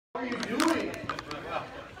How are you doing? It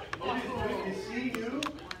is good to see you.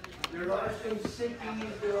 There are some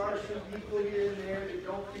sickies, there are some people here and there that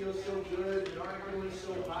don't feel so good, that aren't doing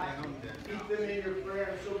so hot. Keep them in your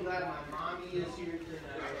prayer. I'm so glad my mommy is here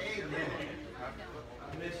tonight. Amen.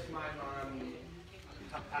 I missed my mommy.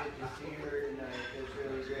 Good to see her tonight. That's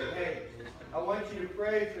really great. Hey, I want you to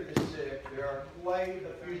pray for the sick. There are quite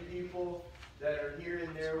a few people that are here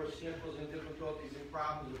and there with symptoms and difficulties and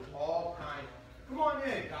problems of all kinds. Come on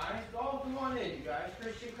in, guys. All come on in, you guys.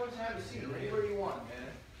 Christian, come have a seat anywhere you want,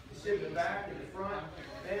 man. You sit in the back, in the front,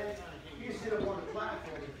 man. You can sit up on the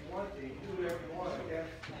platform if you want to. You can do whatever you want, okay?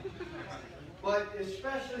 But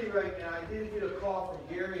especially right now, I did get a call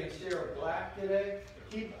from Gary and Sarah Black today.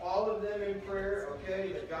 Keep all of them in prayer,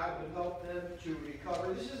 okay, that God would help them to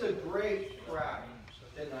recover. This is a great crowd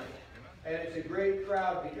tonight. And it's a great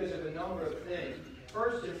crowd because of a number of things.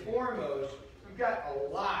 First and foremost, you've got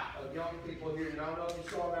a lot of young people here. And I don't know if you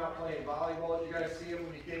saw them out playing volleyball. Did you guys see them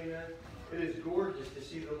when you came in? It is gorgeous to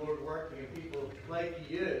see the Lord working and people like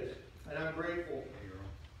He is. And I'm grateful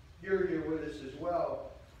you're here with us as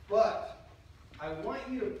well. But I want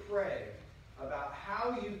you to pray about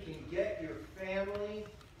how you can get your family,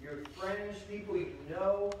 your friends, people you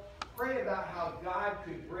know. Pray about how God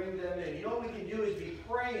could bring them in. You know what we can do is be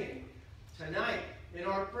praying tonight in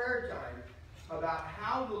our prayer time about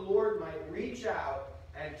how the Lord might reach out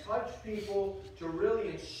and touch people to really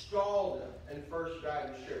install them in First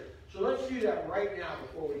Baptist Church. So let's do that right now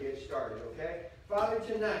before we get started, okay? Father,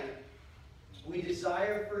 tonight, we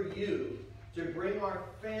desire for you to bring our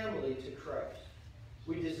family to Christ.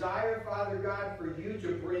 We desire, Father God, for you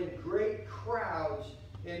to bring great crowds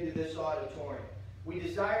into this auditorium. We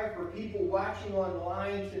desire for people watching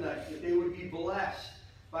online tonight that they would be blessed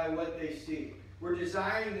by what they see. We're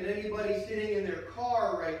desiring that anybody sitting in their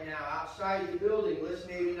car right now outside the building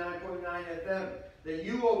listening to 89.9 FM, that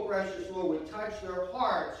you, oh precious Lord, would touch their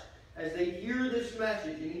hearts as they hear this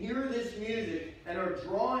message and hear this music and are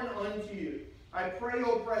drawn unto you. I pray,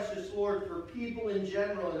 oh precious Lord, for people in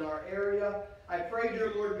general in our area. I pray,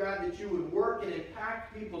 dear Lord God, that you would work and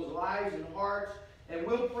impact people's lives and hearts. And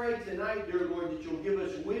we'll pray tonight, dear Lord, that you'll give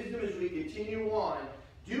us wisdom as we continue on,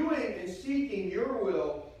 doing and seeking your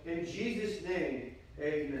will in Jesus' name.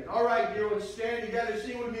 Amen. All right, dear ones, stand together.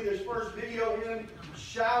 Sing with me this first video hymn,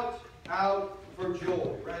 Shout Out for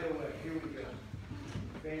Joy. Right away. Here we go.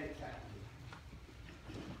 Fantastic.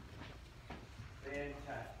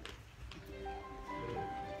 Fantastic.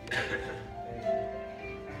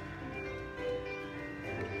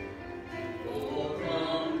 Oh,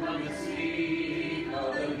 come and see how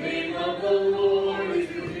the name of the Lord is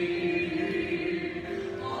revealed.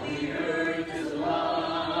 All the earth is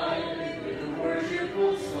alive with a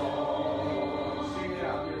worshipful song. Sing it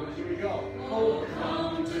out, dear ones. Here we go. Oh,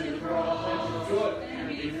 come to the cross and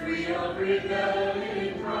be free of rebellion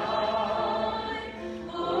and pride.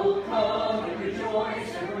 Oh, come and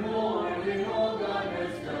rejoice evermore in all God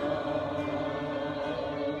has done.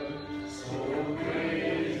 So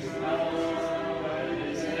praise God when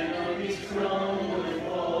His enemies crumble and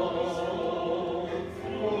fall.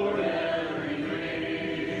 Forever He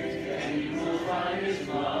reigns, and He will find His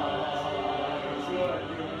mind.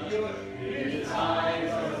 His eyes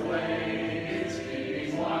are flames,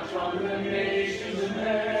 keeping watch on the nations of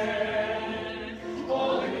men.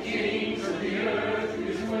 All the kings of the earth,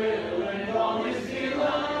 His will and all His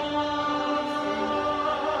delight.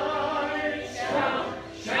 Shout,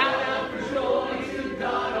 shout out for joy to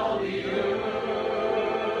God, all the earth.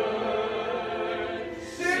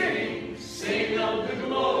 Sing, sing of the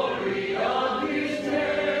glory of His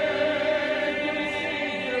name.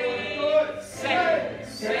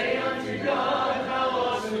 Say unto God, how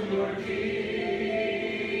awesome your deeds.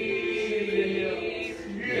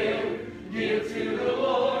 Give to the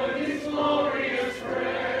Lord His glorious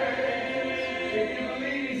praise. If you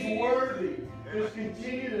believe He's worthy, just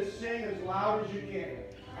continue to sing as loud as you can.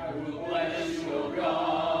 I will bless you, O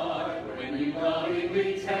God, when you lovingly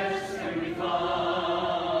test and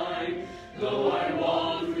refine. Though I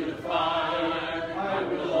walk through the fire, I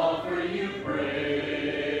will offer you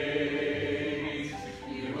praise.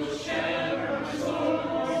 You will shepherd my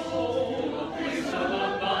soul to a place of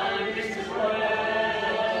abiding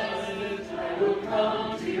rest. I will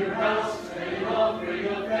come to your house and offering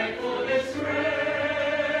of thankfulness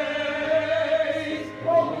raise.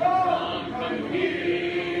 Oh, God! Come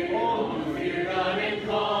here, oh, fear God and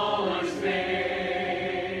call on His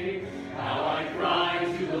name. How I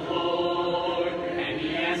cried to the Lord, and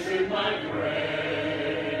He answered my prayer.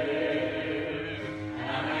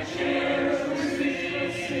 And I cherish the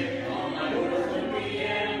sin, all my words will be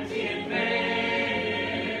empty and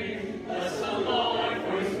vain. Bless the Lord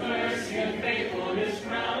for His mercy.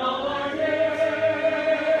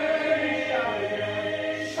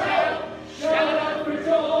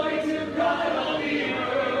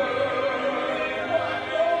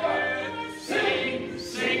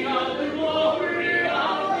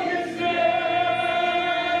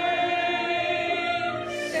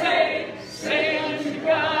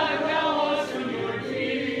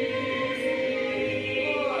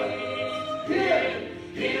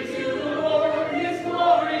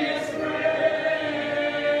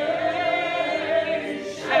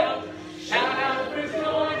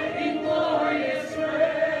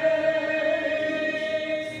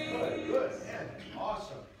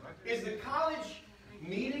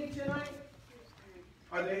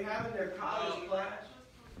 are they having their college class?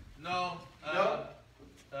 No. No?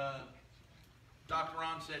 Dr.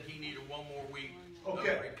 Ron said he needed one more week of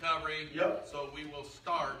Okay. recovery. Yep. So we will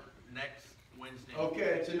start next Wednesday.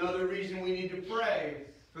 Okay, it's another reason we need to pray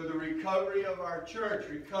for the recovery of our church,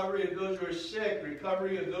 recovery of those who are sick,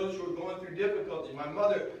 recovery of those who are going through difficulties. My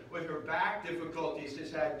mother, with her back difficulties,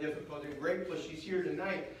 has had difficulty. I'm grateful she's here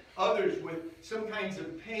tonight. Others with some kinds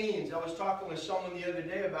of pains. I was talking with someone the other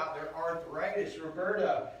day about their arthritis.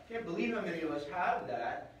 Roberta, can't believe how many of us have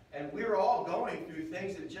that. And we're all going through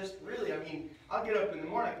things that just really, I mean, I'll get up in the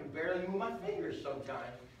morning, I can barely move my fingers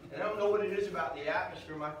sometimes. And I don't know what it is about the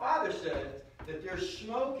atmosphere. My father said that there's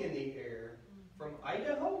smoke in the air from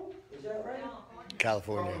Idaho, is that right?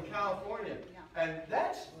 California. From California. And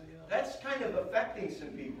that's kind of affecting some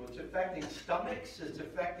people. It's affecting stomachs, it's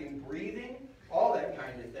affecting breathing, all that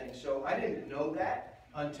kind of thing. So I didn't know that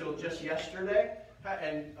until just yesterday.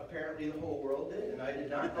 And apparently the whole world did, and I did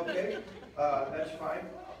not. Okay, that's fine.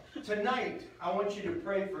 Tonight, I want you to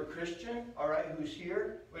pray for Christian, all right, who's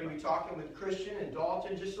here. We're going to be talking with Christian and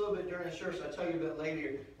Dalton just a little bit during the service. I'll tell you a bit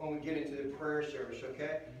later when we get into the prayer service,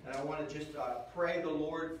 okay? And I want to just pray the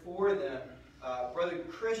Lord for them. Brother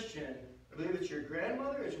Christian, I believe it's your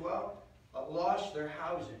grandmother as well, lost their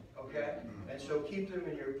housing, okay? And so keep them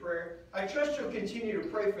in your prayer. I trust you'll continue to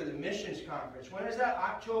pray for the missions conference. When is that?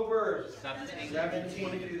 October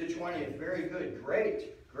 17th through the 20th. Very good.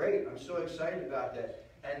 Great. Great. I'm so excited about that.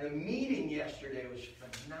 And the meeting yesterday was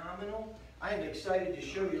phenomenal. I am excited to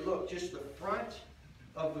show you, look, just the front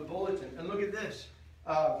of the bulletin. And look at this.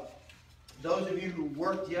 Those of you who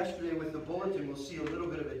worked yesterday with the bulletin will see a little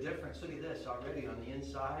bit of a difference. Look at this already on the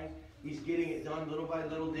inside. He's getting it done little by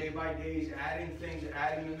little, day by day. He's adding things,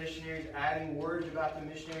 adding the missionaries, adding words about the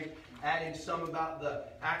missionaries, adding some about the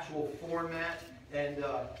actual format. And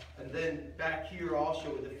then back here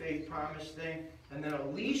also with the faith promise thing. And then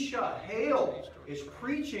Alicia Hale is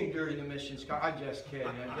preaching during the missions conference. I'm just kidding.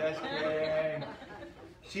 I'm just kidding.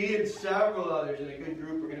 She and several others in a good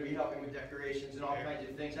group are going to be helping with decorations and all kinds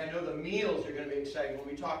of things. I know the meals are going to be exciting.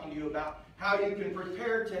 We'll be talking to you about how you can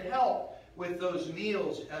prepare to help with those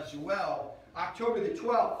meals as well. October the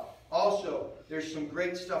 12th, also, there's some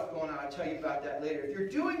great stuff going on. I'll tell you about that later. If you're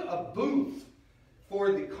doing a booth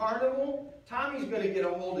for the carnival, Tommy's going to get a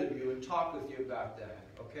hold of you and talk with you about that,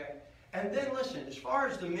 okay? And then listen, as far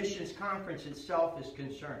as the missions conference itself is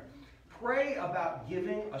concerned, pray about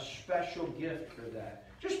giving a special gift for that.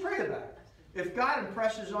 Just pray about it. If God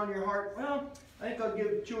impresses on your heart, well, I think I'll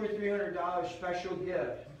give $200 or $300 special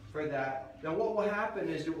gift for that, then what will happen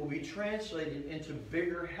is it will be translated into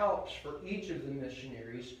bigger helps for each of the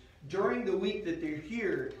missionaries during the week that they're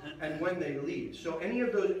here and when they leave. So any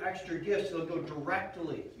of those extra gifts, they'll go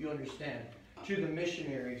directly, you understand, to the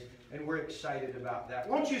missionaries, and we're excited about that.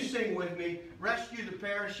 Won't you sing with me, Rescue the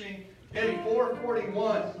Perishing, in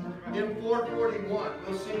 441. In 441,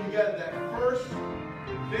 we'll sing together that first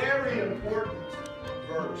very important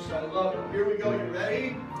verse. I love it. Here we go. You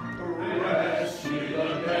ready? Rescue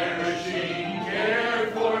the perishing,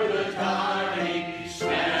 care for the dying,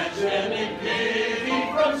 snatch them in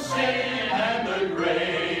pity from sin and the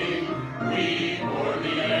grave. Weep for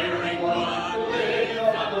the erring one, lift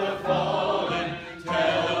up the fallen,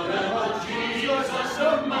 tell them of Jesus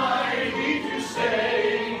the mighty to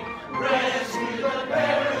save. Rescue the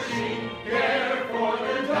perishing, care for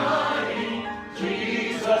the dying,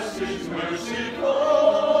 Jesus is merciful.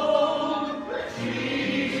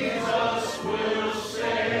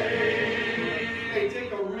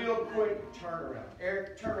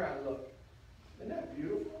 Eric, turn around and look. Isn't that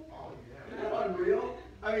beautiful? Oh, yeah. Isn't that unreal?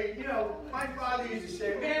 I mean, you know, my father used to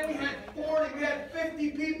say, man, we had 40, we had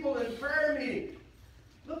 50 people in prayer meeting.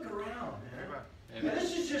 Look around, man. And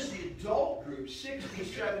this is just the adult group, 60,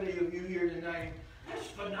 70 of you here tonight. That's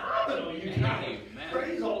phenomenal, you guys.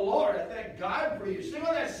 Praise the Lord. I thank God for you. Sing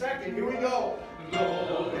on that second. Here we go.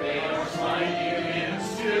 Though they are sliding in,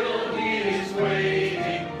 still He is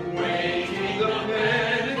waiting, waiting the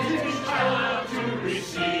penitent child to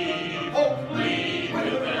receive. Oh, plead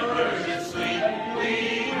with an urgent sleep,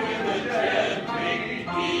 plead with a gently.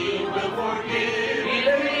 He will forgive if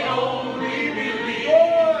we only believe.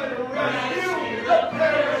 Lord, rescue the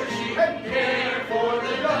perishing and care for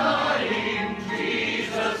the dying.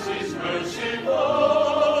 Jesus is merciful.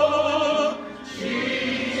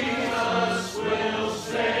 Jesus will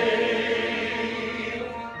save.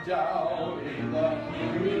 Down in the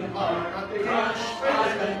human heart, Crushed by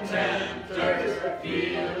the tempter's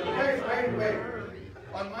fear. Wait.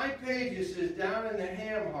 On my page it says down in the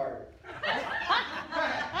ham heart.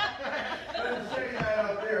 Doesn't say that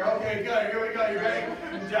up there. Okay, good. Here we go. You ready?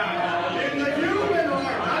 Down in the human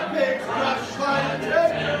heart. My page crushed by the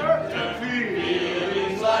tempter.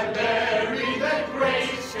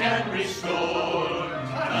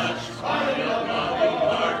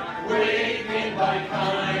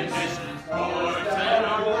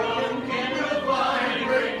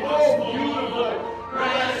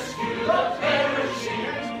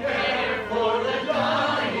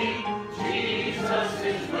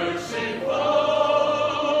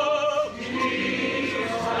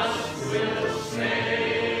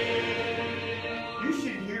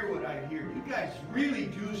 really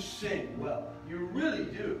do sing well. You really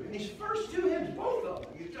do. And these first two hymns, both of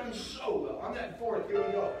them, you've done so well. On that fourth, here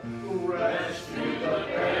we go. Rescue the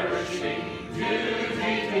perishing,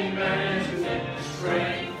 duty demands,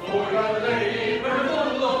 strength for your labor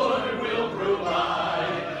the Lord will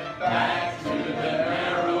provide. Back to the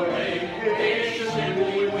narrow way,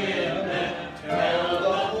 patiently win them. Tell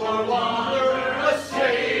the poor wanderer a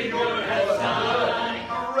Savior has died.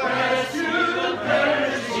 Rescue the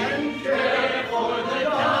perishing, care for the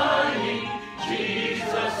dying.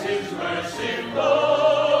 Jesus is merciful.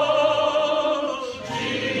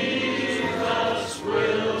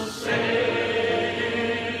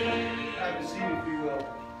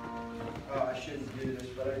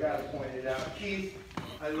 Keith,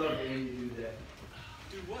 I love it when you do that.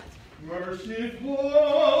 Do what?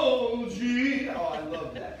 Merciful G. Oh, I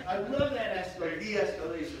love that. I love that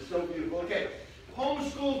de-escalation. It's so beautiful. Okay,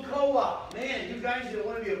 homeschool co-op. Man, you guys that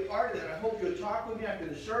want to be a part of that, I hope you'll talk with me after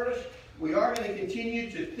the service. We are going to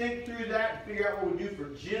continue to think through that and figure out what we do for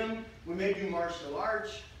gym. We may do martial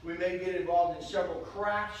arts. We may get involved in several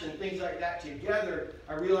crafts and things like that together.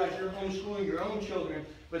 I realize you're homeschooling your own children,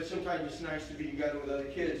 but sometimes it's nice to be together with other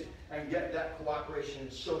kids and get that cooperation in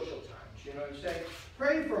social times. You know what I'm saying?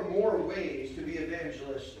 Pray for more ways to be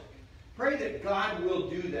evangelistic. Pray that God will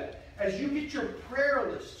do that. As you get your prayer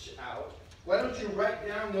lists out, why don't you write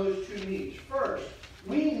down those two needs? First,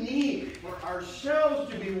 we need for ourselves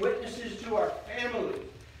to be witnesses to our family,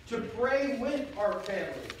 to pray with our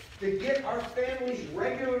family, to get our families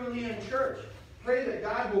regularly in church. Pray that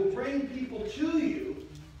God will bring people to you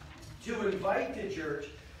to invite to church.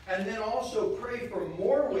 And then also pray for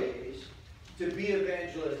more ways to be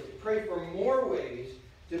evangelistic. Pray for more ways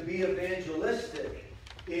to be evangelistic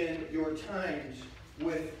in your times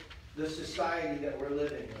with the society that we're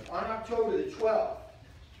living in. On October the 12th,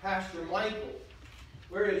 Pastor Michael.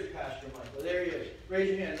 Where is Pastor Michael? There he is. Raise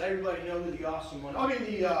your hands. Everybody know who the awesome one.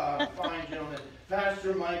 The fine gentleman.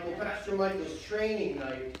 Pastor Michael. Pastor Michael's training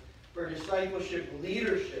night for discipleship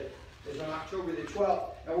leadership is on October the 12th.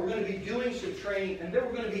 And we're going to be doing some training, and then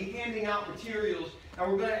we're going to be handing out materials,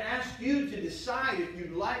 and we're going to ask you to decide if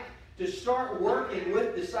you'd like to start working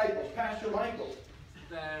with disciples. Pastor Michael. Is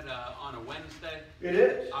that on a Wednesday? It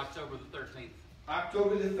is. October the 13th.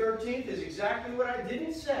 October the 13th is exactly what I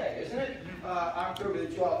didn't say, isn't it? October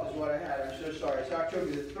the 12th is what I had. I'm so sorry. It's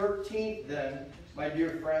October the 13th then, my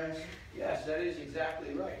dear friends. Yes, that is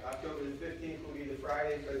exactly right. October the 15th will be the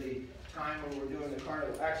Friday for the time when we're doing the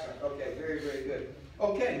carnival. Excellent. Okay, very, very good.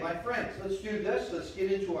 Okay, my friends, let's do this. Let's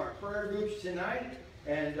get into our prayer groups tonight,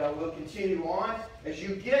 and we'll continue on. As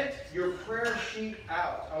you get your prayer sheet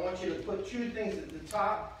out, I want you to put two things at the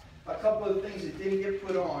top, a couple of things that didn't get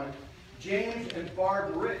put on. James and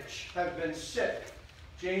Barb Rich have been sick.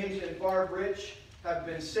 James and Barb Rich have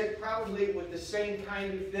been sick, probably with the same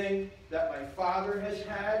kind of thing that my father has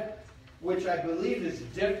had, which I believe is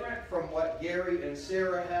different from what Gary and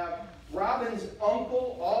Sarah have. Robin's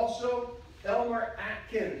uncle also, Elmer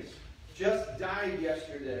Atkins, just died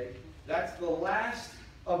yesterday. That's the last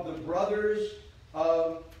of the brothers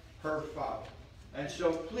of her father. And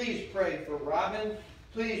so please pray for Robin.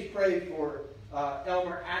 Please pray for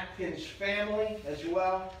Elmer Atkins' family as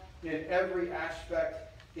well in every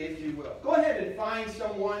aspect, if you will. Go ahead and find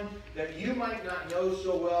someone that you might not know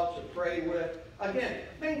so well to pray with. Again,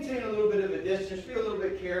 maintain a little bit of a distance, be a little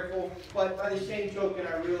bit careful, but by the same token,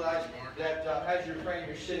 I realize that as you're praying,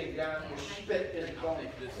 you're sitting down, your spit isn't going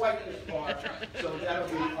quite this far, so that'll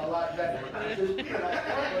be a lot better. Just be like,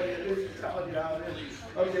 this is telling you how it is.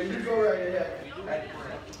 Okay, you go right ahead.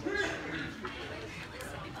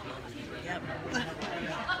 Yep.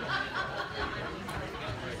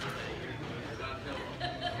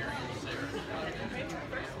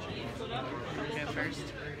 First.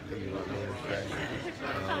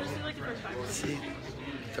 See,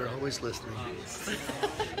 they're always listening.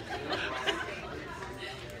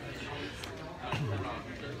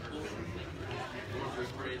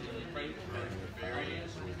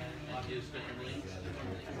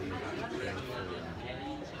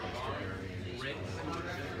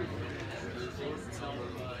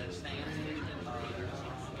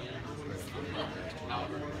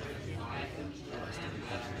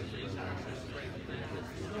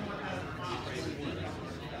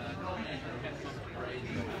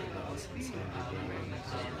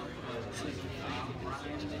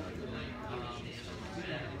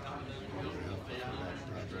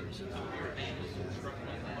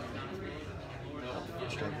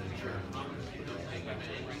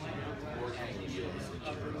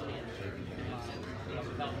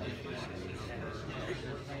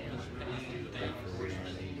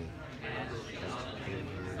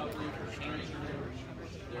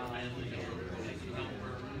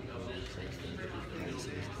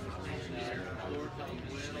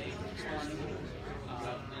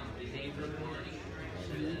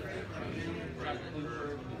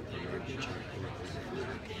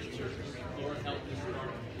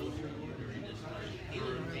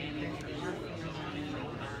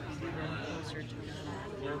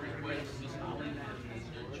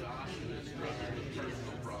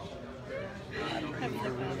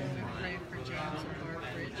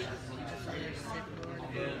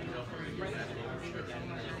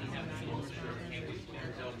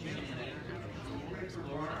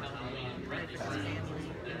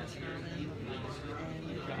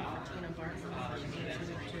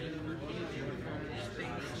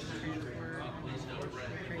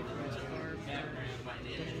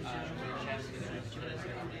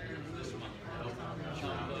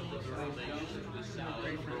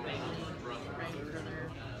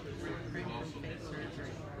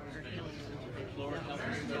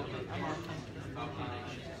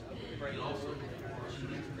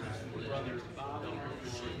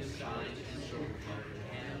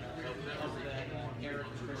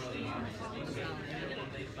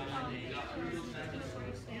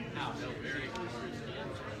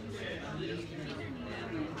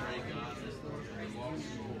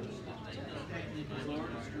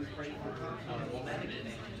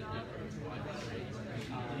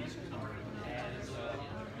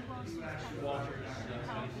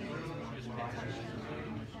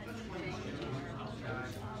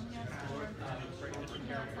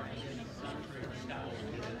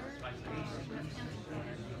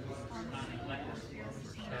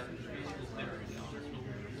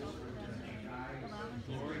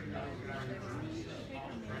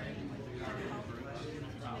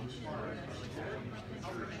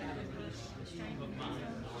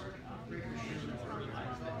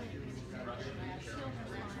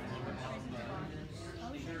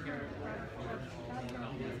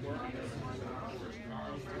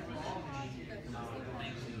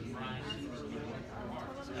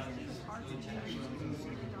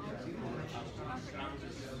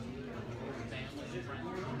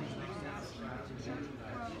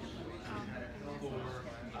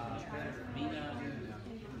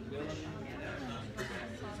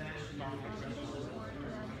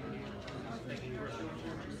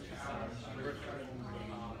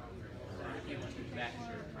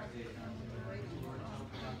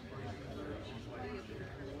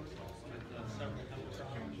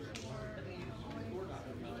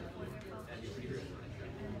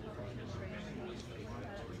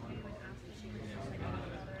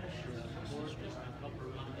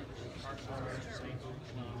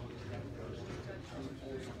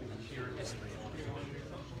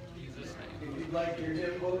 If you'd like your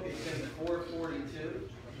hymn book, it's in 442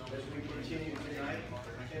 as we continue tonight.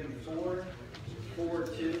 Hymn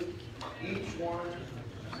 442, each one,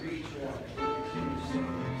 reach one.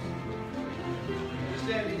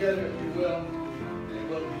 Stand together if you will, and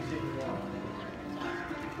we'll continue on.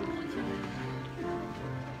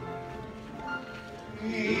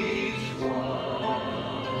 Each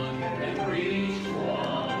one and reach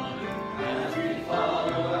one as we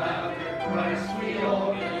follow after Christ, we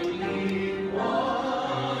all can lead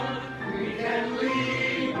one. We can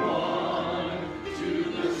lead one to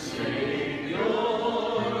the Savior.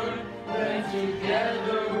 Then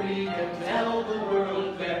together we can tell the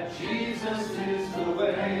world that Jesus is the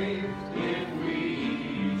way. If we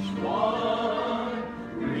each one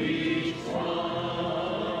reach one.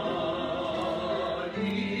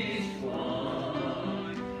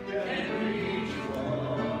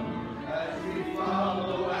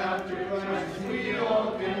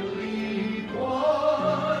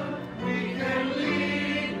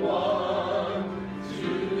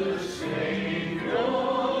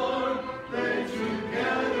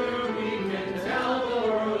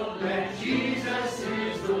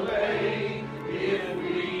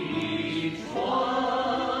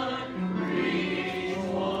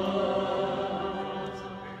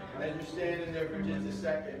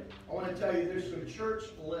 I want to tell you there's some church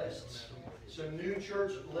lists, some new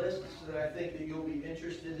church lists that I think that you'll be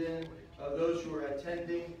interested in, those who are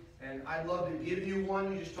attending. And I'd love to give you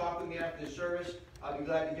one. You just talk with me after the service. I'll be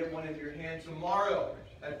glad to get one in your hand tomorrow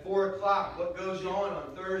at 4 o'clock. What goes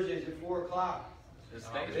on Thursdays at 4 o'clock?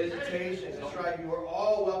 Visitation. That's right. You are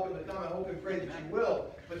all welcome to come. I hope and pray that you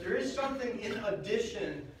will. But there is something in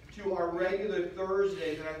addition to our regular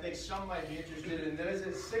Thursday that I think some might be interested in. That is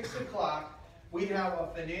at 6 o'clock. We have a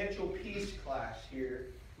financial peace class here,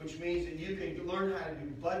 which means that you can learn how to do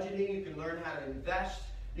budgeting, you can learn how to invest,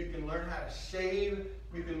 you can learn how to save,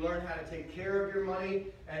 you can learn how to take care of your money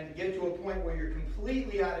and get to a point where you're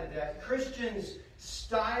completely out of debt. Christians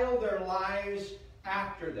style their lives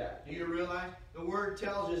after that. Do you realize? The Word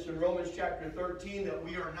tells us in Romans chapter 13 that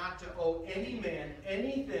we are not to owe any man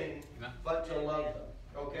anything but to love them.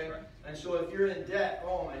 Okay? And so if you're in debt,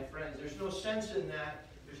 oh my friends, there's no sense in that.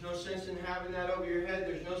 There's no sense in having that over your head.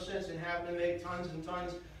 There's no sense in having to make tons and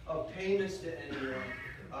tons of payments to anyone.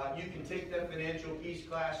 You can take that financial peace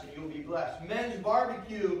class and you'll be blessed. Men's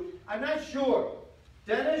barbecue, I'm not sure.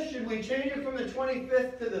 Dennis, should we change it from the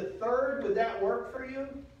 25th to the 3rd? Would that work for you?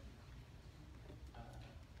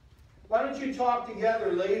 why don't you talk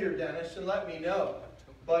together later, Dennis, and let me know.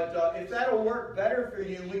 But if that'll work better for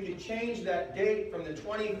you, we can change that date from the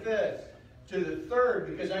 25th to the 3rd,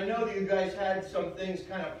 because I know that you guys had some things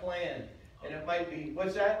kind of planned. And it might be,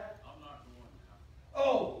 what's that? I'm not going.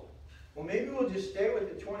 Oh, well, maybe we'll just stay with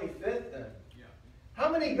the 25th then. Yeah.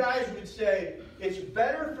 How many guys would say, it's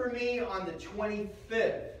better for me on the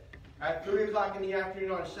 25th at 3 o'clock in the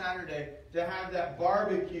afternoon on Saturday to have that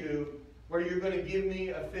barbecue where you're going to give me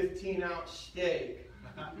a 15-ounce steak?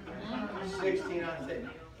 16-ounce steak.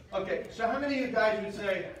 Okay, so how many of you guys would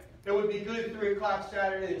say it would be good 3 o'clock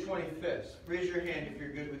Saturday the 25th? Raise your hand if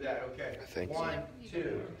you're good with that. Okay. I think so. 1,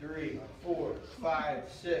 2, 3, 4, 5,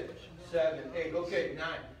 6, 7, 8. Okay, 9.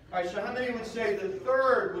 All right, so how many would say the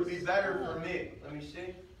 3rd would be better for me? Let me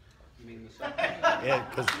see. You mean the second? Yeah,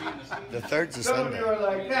 because the 3rd's a Some of Sunday. you are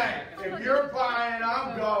like, hey, if you're buying,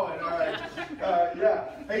 I'm going. All right. Yeah.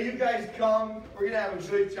 Hey, you guys come. We're going to have a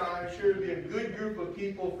good time. I'm sure it'll be a good group of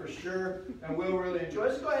people for sure, and we'll really enjoy.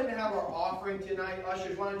 Let's go ahead and have our offering tonight.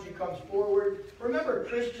 Ushers, why don't you come forward? Remember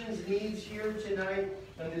Christian's needs here tonight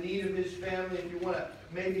and the need of his family. If you want to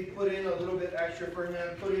maybe put in a little bit extra for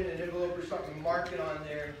him, put in an envelope or something, mark it on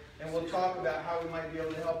there, and we'll talk about how we might be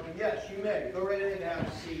able to help him. Yes, you may. Go right ahead and have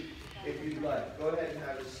a seat if you'd like. Go ahead and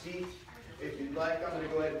have a seat if you'd like. I'm going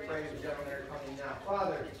to go ahead and pray for the gentlemen that are coming now.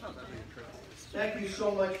 Father, thank you so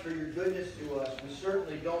much for your goodness to us. We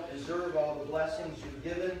certainly don't deserve all the blessings you've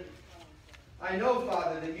given. I know,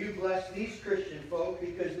 Father, that you bless these Christian folk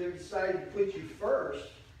because they've decided to put you first.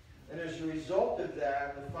 And as a result of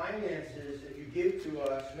that, the finances that you give to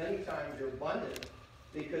us many times are abundant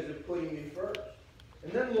because of putting you first.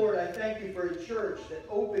 And then, Lord, I thank you for a church that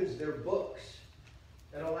opens their books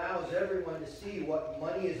and allows everyone to see what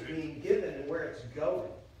money is being given and where it's going.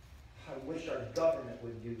 I wish our government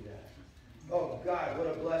would do that. Oh, God, what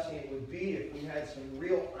a blessing it would be if we had some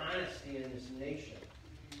real honesty in this nation.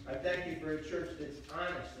 I thank you for a church that's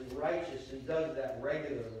honest and righteous and does that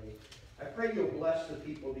regularly. I pray you'll bless the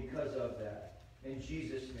people because of that. In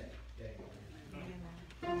Jesus' name, amen.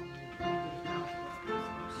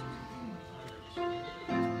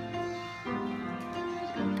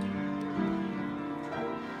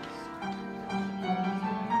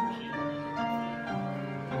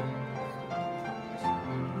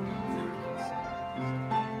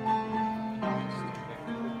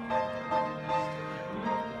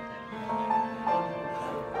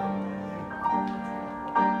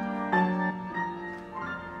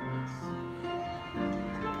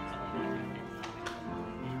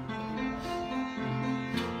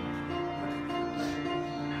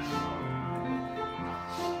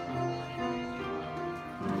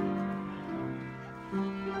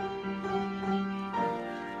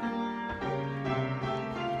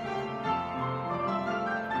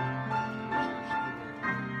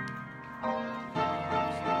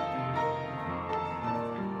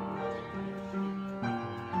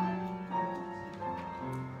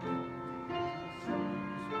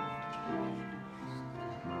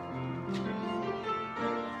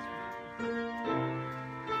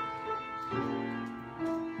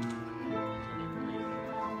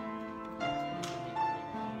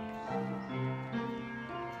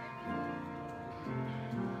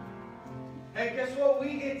 Hey, guess what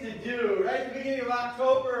we get to do? Right at the beginning of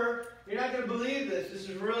October, you're not going to believe this. This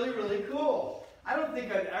is really, really cool. I don't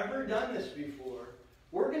think I've ever done this before.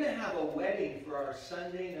 We're going to have a wedding for our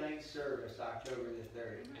Sunday night service, October the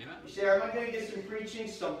 3rd. Amen. You say, am I going to get some preaching?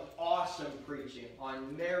 Some awesome preaching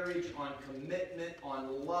on marriage, on commitment,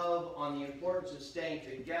 on love, on the importance of staying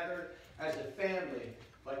together as a family.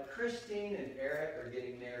 But Christine and Eric are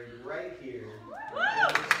getting married right here in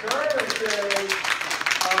the services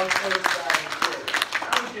of First Baptist Church.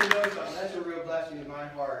 I want you to know something. That's a real blessing to my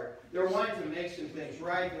heart. They're wanting to make some things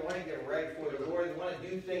right. They want to get right for the Lord. They want to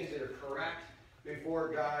do things that are correct before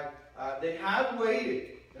God. They have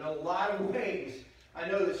waited in a lot of ways. I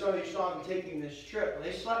know that some of you saw them taking this trip, and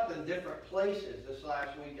they slept in different places this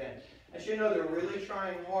last weekend. I should know they're really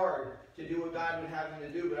trying hard to do what God would have them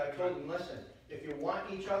to do, but I told them, listen, if you want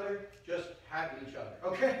each other, just have each other,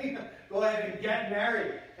 okay? Go ahead and get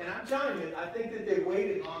married. And I'm telling you, I think that they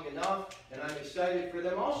waited long enough, and I'm excited for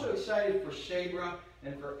them. Also excited for Sabra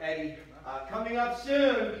and for Eddie. Coming up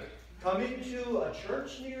soon, coming to a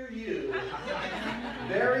church near you.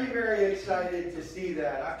 Very, very excited to see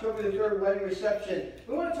that. October the 3rd, wedding reception.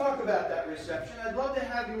 We want to talk about that reception. I'd love to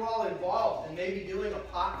have you all involved in maybe doing a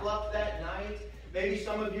potluck that night. Maybe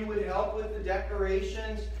some of you would help with the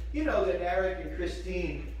decorations. You know that Eric and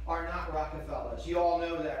Christine are not Rockefellers. You all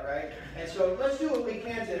know that, right? And so let's do what we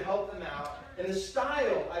can to help them out. And the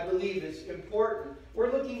style, I believe, is important.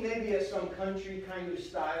 We're looking maybe at some country kind of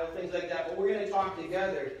style, things like that, but we're going to talk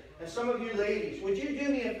together. And some of you ladies, would you do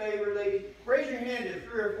me a favor, ladies? Raise your hand if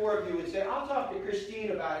 3 or 4 of you would say, I'll talk to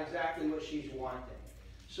Christine about exactly what she's wanting.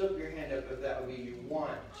 Slip your hand up if that would be you. 1,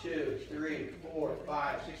 2, 3, 4,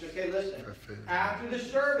 5, 6. Okay, listen. After the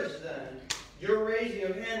service, then, your raising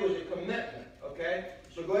of hand was a commitment, okay?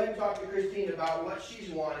 So go ahead and talk to Christine about what she's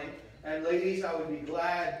wanting. And ladies, I would be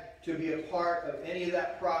glad to be a part of any of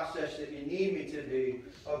that process that you need me to be,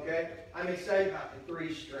 okay? I'm excited about the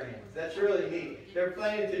 3 strands. That's really neat. They're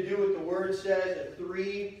planning to do what the Word says,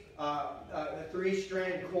 a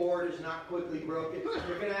 3-strand cord is not quickly broken.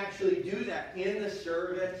 They're going to actually do that in the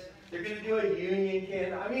service. They're going to do a union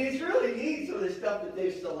candle. I mean, it's really neat, some of the stuff that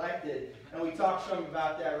they've selected. And we talked some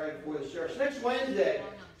about that right before the service. Next Wednesday,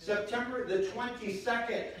 September the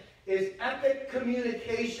 22nd, is Epic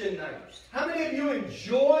Communication Night. How many of you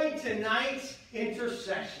enjoyed tonight's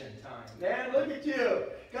intercession time? Man, look at you.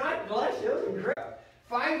 God bless you. It was great.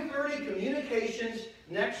 5:30 communications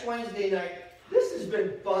next Wednesday night. This has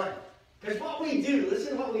been fun. Because what we do,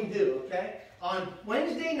 listen to what we do, okay? On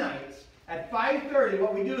Wednesday nights at 5:30,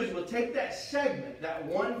 what we do is we'll take that segment, that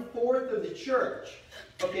 1/4 of the church.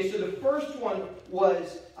 Okay, so the first one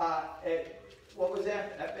was what was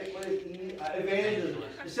that? Epic, what is evangelism.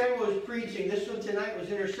 The second one was preaching. This one tonight was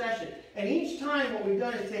intercession. And each time what we've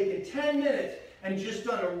done is taken 10 minutes and just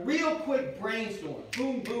done a real quick brainstorm.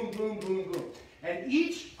 Boom, boom, boom, boom, boom. And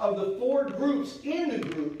each of the 4 groups in the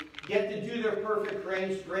group get to do their perfect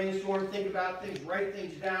brainstorm, think about things, write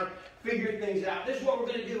things down, figure things out. This is what we're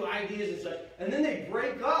going to do, ideas and such. And then they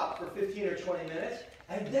break up for 15 or 20 minutes.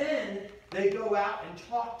 And then they go out and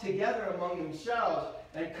talk together among themselves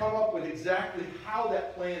and come up with exactly how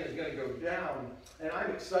that plan is going to go down. And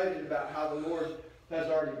I'm excited about how the Lord has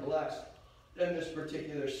already blessed in this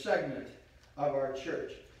particular segment of our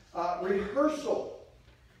church. Rehearsal,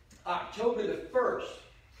 October the 1st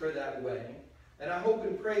for that wedding. And I hope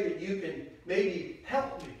and pray that you can maybe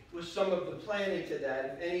help me with some of the planning to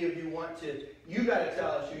that. If any of you want to, you got to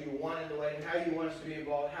tell us who you want in the wedding, how you want us to be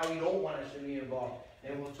involved, how you don't want us to be involved.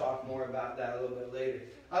 And we'll talk more about that a little bit later.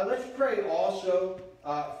 Let's pray also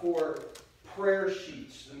for prayer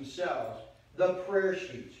sheets themselves. The prayer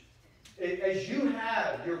sheets. As you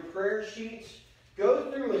have your prayer sheets,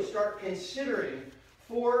 go through and start considering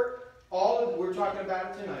for all of, we're talking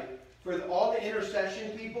about it tonight, for all the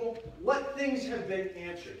intercession people, what things have been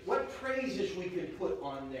answered. What praises we can put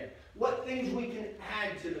on there. What things we can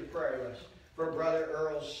add to the prayer list for Brother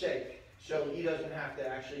Earl's sake. So he doesn't have to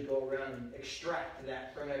actually go around and extract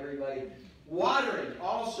that from everybody. Watering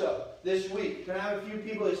also this week. Can I have a few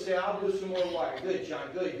people that say, I'll do some more water. Good,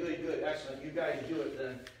 John. Good, good, good. Excellent. You guys do it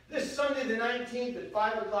then. This Sunday the 19th at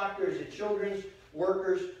 5 o'clock, there's a children's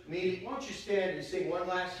workers meeting. Why don't you stand and sing one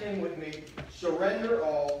last hymn with me? Surrender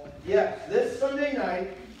All. Yes, this Sunday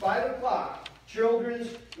night, 5 o'clock, children's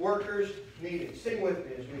workers meeting. Sing with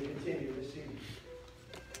me as we continue this evening.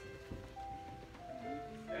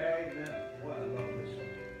 Amen. Boy, I love this one.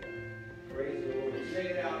 Praise the Lord. Say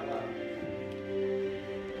it out loud.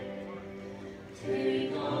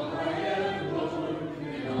 Take all I have, Lord,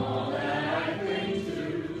 and all that I cling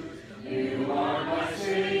to. You are my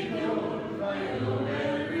Savior, I owe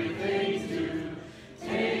everything to.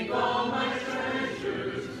 Take all my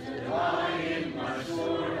treasures that lie in my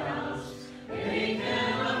storehouse. They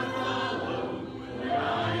cannot follow when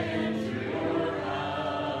I enter your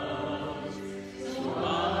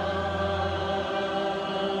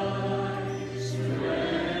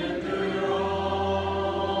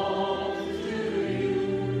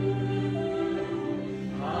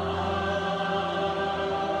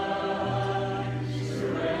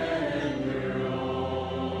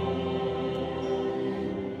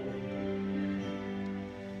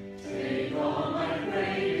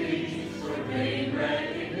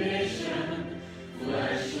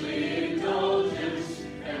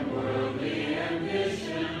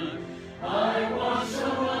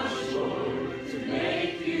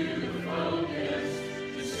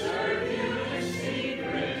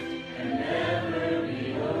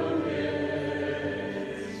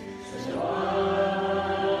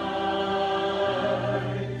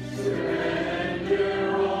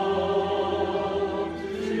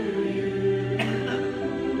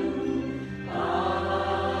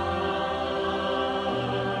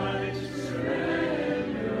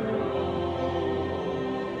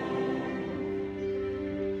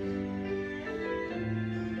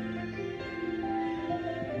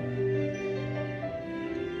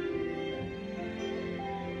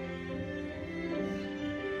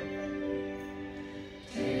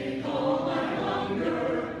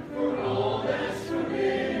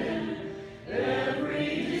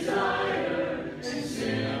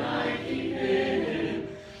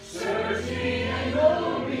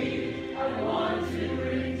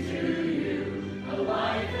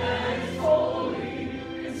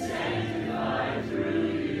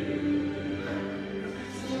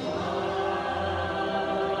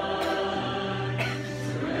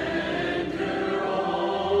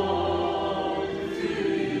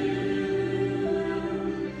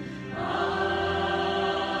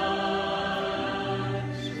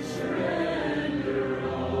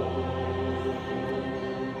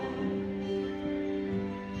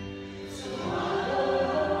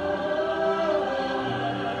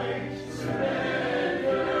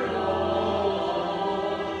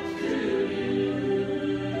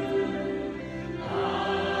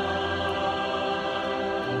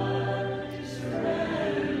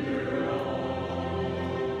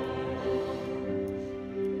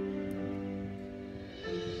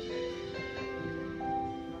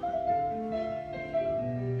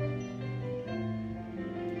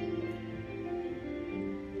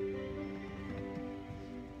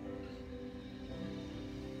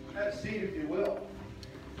Have a seat if you will.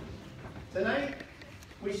 Tonight,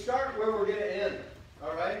 we start where we're going to end,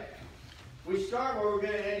 all right? We start where we're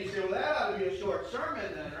going to end. You say, well, that ought to be a short sermon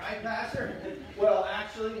then, right, Pastor? Well,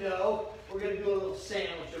 actually, no. We're going to do a little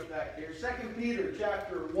sandwich up back here. 2 Peter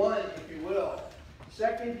chapter 1, if you will.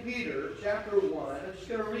 2 Peter chapter 1. I'm just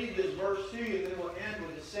going to read this verse to you, and then we'll end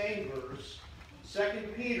with the same verse. 2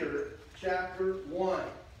 Peter chapter 1.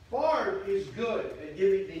 Barb is good at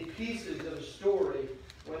giving me pieces of a story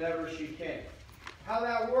whenever she can. How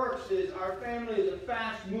that works is our family is a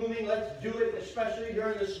fast-moving, let's do it, especially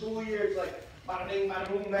during the school year. It's like bada bing, bada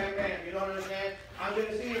boom, bang, bang. You don't understand? I'm going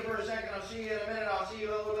to see you for a second. I'll see you in a minute. I'll see you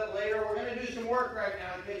a little bit later. We're going to do some work right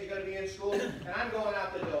now in case you're going to be in school. And I'm going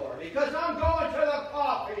out the door because I'm going to the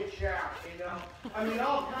coffee shop, you know. I mean,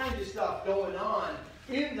 all kinds of stuff going on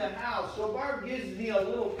in the house. So Barb gives me a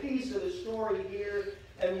little piece of the story here.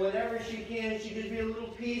 And whenever she can, she gives me a little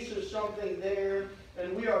piece of something there.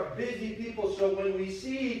 And we are busy people, so when we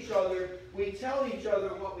see each other, we tell each other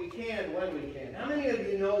what we can when we can. How many of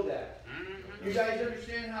you know that? You guys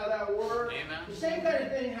understand how that works? Amen. The same kind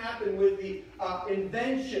of thing happened with the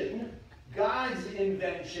invention, God's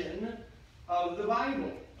invention of the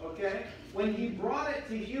Bible. Okay? When He brought it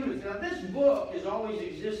to humans. Now, this book has always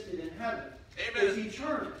existed in heaven. Amen. It's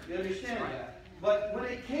eternal. You understand that? But when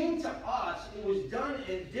it came to us, it was done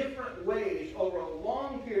in different ways over a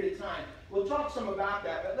long period of time. We'll talk some about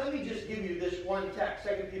that, but let me just give you this one text,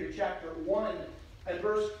 2 Peter chapter 1 and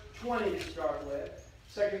verse 20 to start with.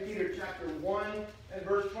 2 Peter chapter 1 and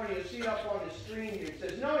verse 20. You'll see it up on the screen here. It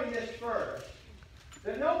says, knowing this first,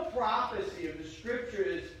 that no prophecy of the Scripture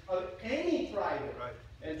is of any private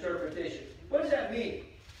interpretation. What does that mean?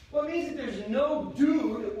 Well, it means that there's no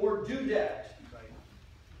dude or dudette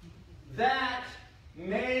that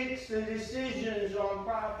makes the decisions on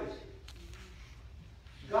prophecy.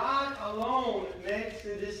 God alone makes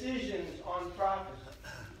the decisions on prophecy.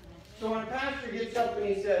 So when a pastor gets up and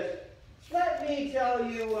he says, let me tell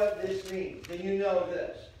you what this means, then you know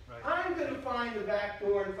this. Right. I'm going to find the back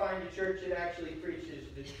door and find a church that actually preaches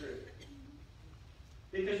the truth.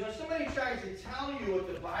 Because when somebody tries to tell you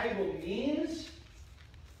what the Bible means,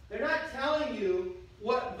 they're not telling you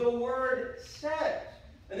what the Word says.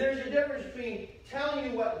 And there's a difference between telling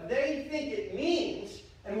you what they think it means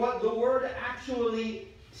and what the Word actually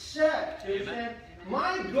says. You understand?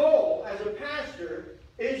 My goal as a pastor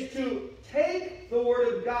is to take the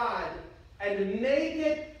Word of God and make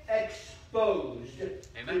it exposed to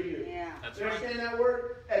you. Yeah. That's you understand right. that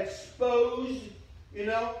word? Exposed. You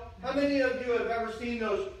know? How many of you have ever seen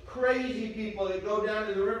those crazy people that go down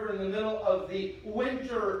to the river in the middle of the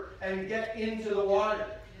winter and get into the water?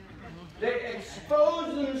 They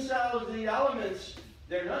expose themselves to the elements.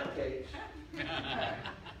 They're nutcakes.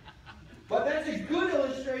 But that's a good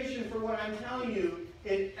illustration for what I'm telling you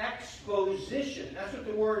in exposition. That's what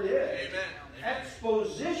the word is. Amen.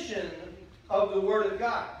 Exposition of the Word of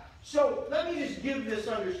God. So let me just give this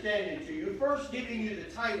understanding to you. First, giving you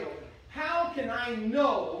the title, how can I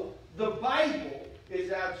know the Bible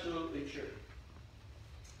is absolutely true?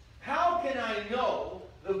 How can I know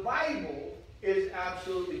the Bible is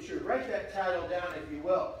absolutely true? Write that title down, if you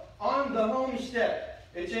will. On the homestead.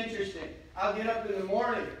 It's interesting. I'll get up in the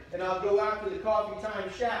morning and I'll go out to the Coffee Time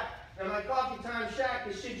Shack. Now my Coffee Time Shack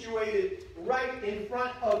is situated right in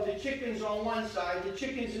front of the chickens on one side, the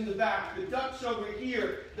chickens in the back, the ducks over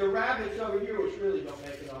here, the rabbits over here, which really don't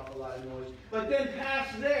make an awful lot of noise. But then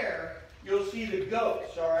past there, you'll see the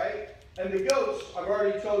goats, all right? And the goats, I've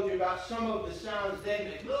already told you about some of the sounds they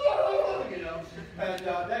make, you know, and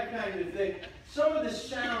that kind of thing. Some of the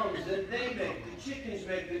sounds that they make, the chickens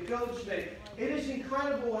make, the goats make. It is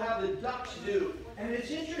incredible how the ducks do. And it's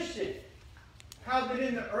interesting how that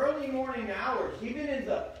in the early morning hours, even in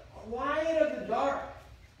the quiet of the dark,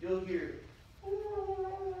 you'll hear.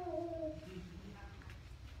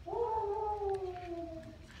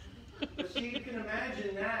 But see, you can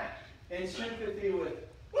imagine that in sympathy with.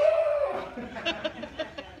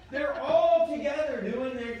 They're all together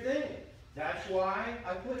doing their thing. That's why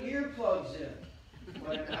I put earplugs in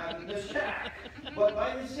when I'm having the shack. But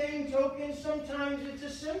by the same token, sometimes it's a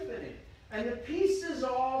symphony. And the pieces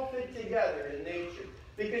all fit together in nature.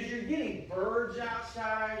 Because you're getting birds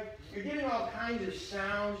outside. You're getting all kinds of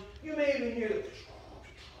sounds. You may even hear the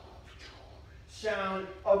sound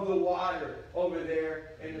of the water over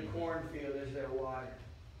there in the cornfield as they're watering.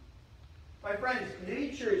 My friends,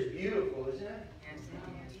 nature is beautiful, isn't it?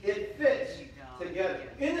 Yes, It fits together.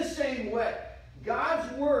 In the same way,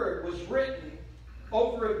 God's Word was written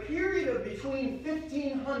over a period of between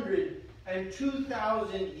 1,500 and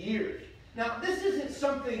 2,000 years. Now, this isn't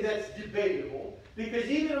something that's debatable. Because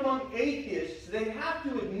even among atheists, they have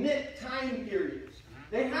to admit time periods.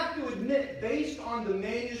 They have to admit, based on the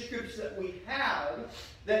manuscripts that we have,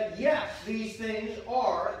 that yes, these things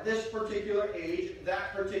are this particular age,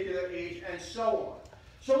 that particular age, and so on.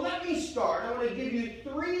 So let me start. I want to give you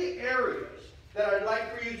 3 areas that I'd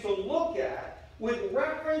like for you to look at with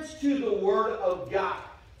reference to the Word of God.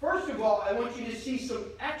 First of all, I want you to see some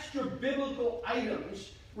extra biblical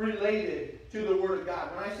items related to the Word of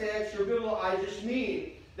God. When I say extra biblical, I just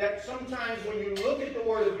mean that sometimes when you look at the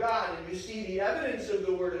Word of God and you see the evidence of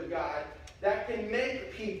the Word of God, that can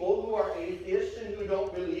make people who are atheists and who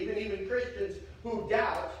don't believe, and even Christians who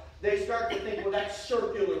doubt, they start to think, well, that's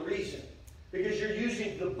circular reasoning. Because you're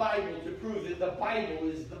using the Bible to prove that the Bible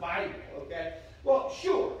is the Bible, okay? Well,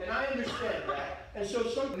 sure, and I understand that. And so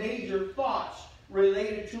some major thoughts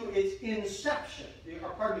related to its inception,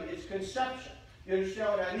 its conception. You understand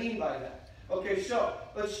what I mean by that? Okay, so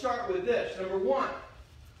let's start with this. Number 1,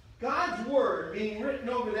 God's Word being written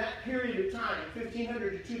over that period of time,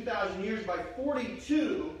 1,500 to 2,000 years, by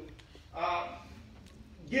 42,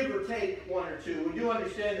 give or take 1 or 2. We do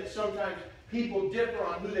understand that sometimes people differ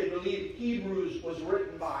on who they believe Hebrews was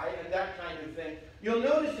written by and that kind of thing. You'll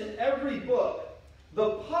notice in every book,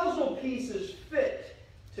 the puzzle pieces fit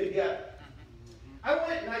together. I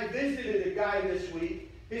went and I visited a guy this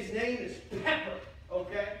week. His name is Pepper,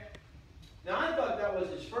 okay? Now, I thought that was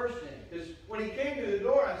his first name, because when he came to the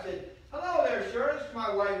door, I said, "Hello there, sir. This is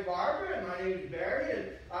my wife, Barbara, and my name is Barry, and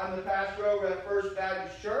I'm the pastor over at First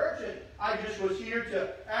Baptist Church, and I just was here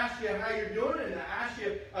to ask you how you're doing and to ask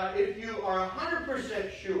you if you are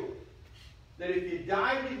 100% sure that if you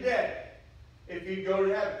die today, if you go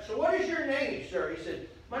to heaven. So what is your name, sir?" He said,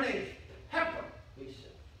 "My name is Pepper," he said.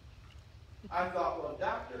 I thought, well,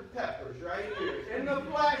 Dr. Pepper's right here. In the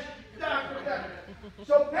flesh, Dr. Pepper.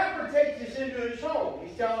 So Pepper takes us into his home.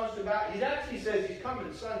 He's telling us about, he actually says he's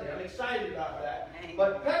coming Sunday. I'm excited about that.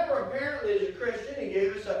 But Pepper apparently is a Christian. He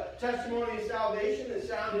gave us a testimony of salvation that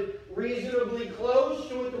sounded reasonably close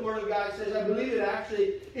to what the Word of God says. I believe it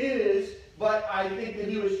actually is, but I think that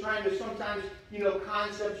he was trying to sometimes,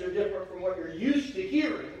 concepts are different from what you're used to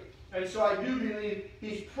hearing. And so I do believe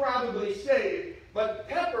he's probably saved. But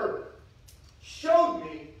Pepper showed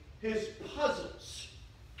me his puzzles.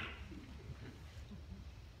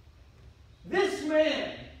 This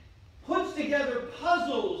man puts together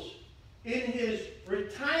puzzles in his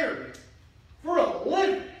retirement for a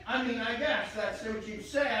living. I mean, I guess that's what you'd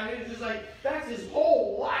say. I mean, it's just like, that's his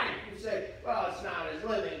whole life. You say, well, it's not his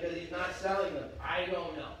living because he's not selling them. I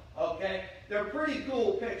don't know. Okay? They're pretty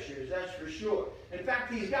cool pictures, that's for sure. In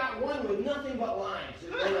fact, he's got one with nothing but lines.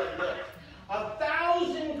 It goes like this.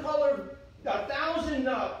 1,000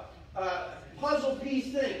 puzzle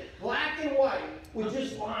piece thing, black and white, with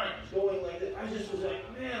just lines going like this. I just was like,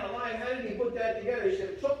 man alive, how did he put that together? He said,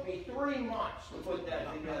 it took me 3 months to put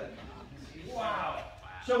that together. Wow.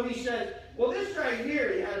 So he said, well, this right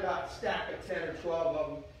here, he had about a stack of 10 or 12 of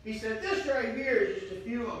them. He said, this right here is just a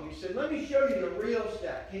few of them. He said, let me show you the real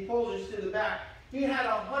stack. He pulls us to the back. He had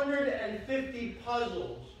 150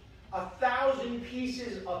 puzzles, 1,000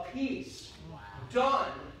 pieces apiece,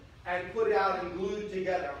 done and put out and glued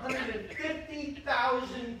together.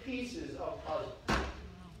 150,000 pieces of puzzle.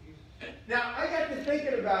 Now, I got to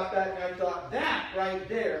thinking about that, and I thought, that right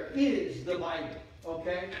there is the Bible,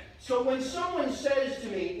 okay? So when someone says to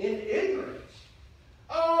me in ignorance,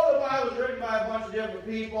 oh, the Bible's written by a bunch of different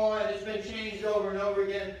people, and it's been changed over and over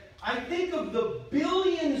again, I think of the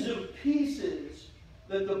billions of pieces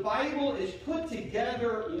that the Bible is put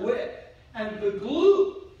together with, and the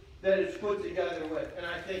glue that it's put together with. And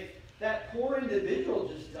I think that poor individual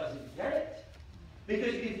just doesn't get it.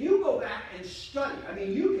 Because if you go back and study, I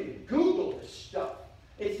mean, you can Google this stuff.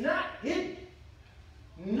 It's not hidden.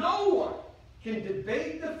 No one can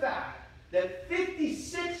debate the fact that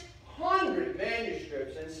 5,600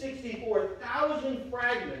 manuscripts and 64,000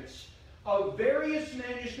 fragments of various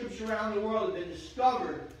manuscripts around the world have been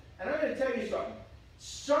discovered. And I'm going to tell you something.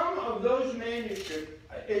 Some of those manuscripts,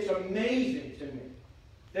 it's amazing to me.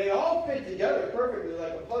 They all fit together perfectly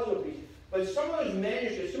like a puzzle piece. But some of those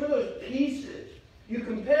manuscripts, some of those pieces, you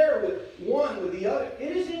compare with one with the other.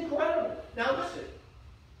 It is incredible. Now listen.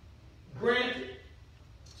 Granted,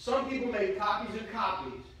 some people made copies of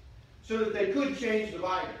copies so that they could change the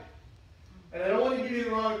Bible. And I don't want to give you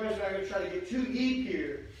the wrong impression. I'm going to try to get too deep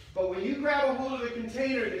here. But when you grab a hold of a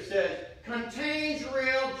container that says, contains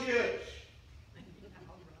real juice,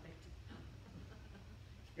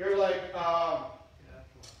 you're like,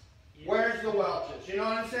 where's the Welch's? You know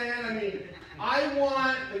what I'm saying? I mean, I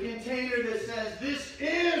want the container that says, this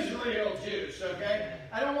is real juice, okay?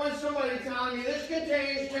 I don't want somebody telling me this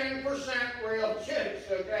contains 10% real juice,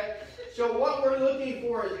 okay? So what we're looking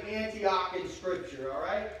for is Antiochian Scripture, all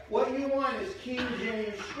right? What you want is King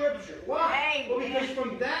James Scripture. Why? Well, because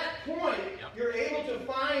from that point, you're able to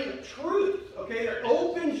find truth, okay? It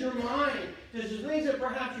opens your mind to things that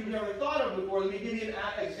perhaps you've never thought of before. Let me give you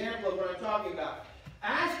an example of what I'm talking about.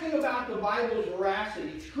 Asking about the Bible's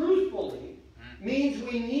veracity truthfully means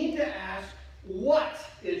we need to ask what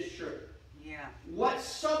is true. Yeah. What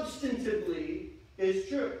substantively is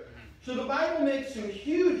true. So the Bible makes some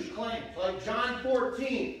huge claims, like John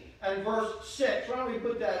 14 and verse 6. Why don't we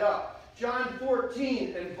put that up? John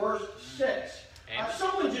 14 and verse 6.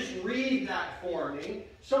 Someone just read that for me.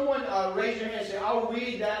 Someone raise your hand and say, I'll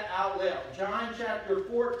read that out loud. John chapter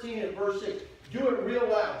 14 and verse 6. Do it real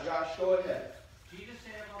loud, Josh. Go ahead. Jesus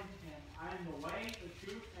said unto him, I am the way, the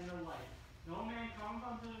truth, and the life. No man comes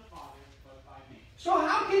unto the Father but by me. So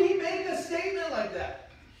how can he make a statement like that?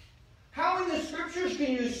 How in the Scriptures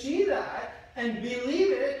can you see that and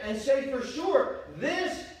believe it and say for sure,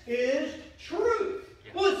 this is truth?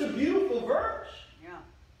 Yeah. Well, it's a beautiful verse. Yeah.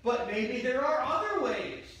 But maybe there are other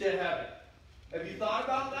ways to heaven. Have you thought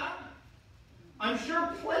about that? I'm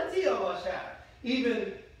sure plenty of us have.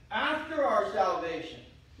 Even after our salvation,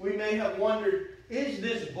 we may have wondered, is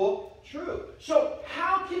this book true? So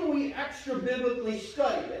how can we extra-biblically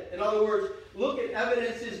study it? In other words, look at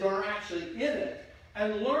evidences that are actually in it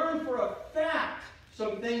and learn for a fact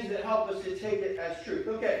some things that help us to take it as truth.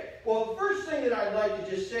 Okay, well, the first thing that I'd like to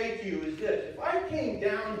just say to you is this. If I came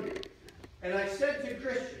down here and I said to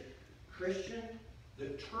Christian, the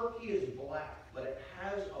turkey is black, but it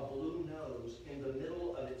has a blue nose in the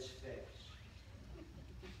middle of its face.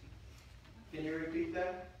 Can you repeat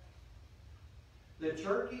that? The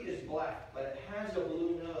turkey is black, but it has a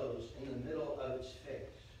blue nose in the middle of its face.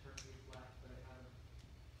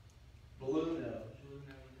 Blue nose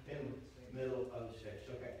in the middle of his face.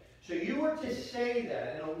 Okay. So you were to say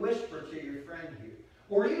that in a whisper to your friend here.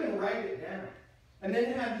 Or even write it down. And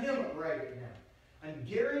then have him write it down. I'm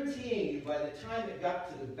guaranteeing you by the time it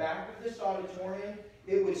got to the back of this auditorium,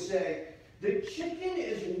 it would say, the chicken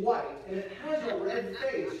is white and it has a red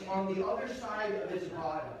face on the other side of its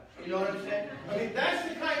body. You know what I'm saying? I mean, that's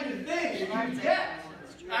the kind of thing that you get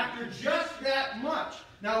after just that much.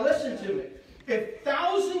 Now listen to me. If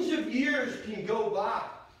thousands of years can go by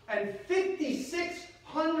and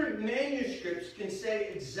 5,600 manuscripts can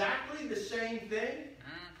say exactly the same thing,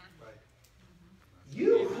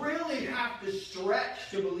 you really have to stretch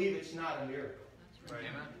to believe it's not a miracle. Right.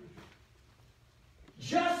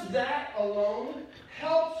 Just that alone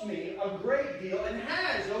helps me a great deal and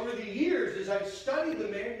has over the years as I've studied the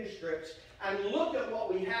manuscripts and looked at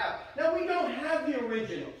what we have. Now, we don't have the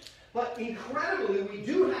originals. But incredibly, we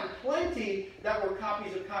do have plenty that were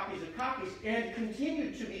copies of copies of copies and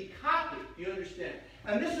continue to be copied. You understand?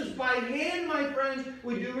 And this is by hand, my friends.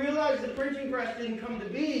 We do realize the printing press didn't come to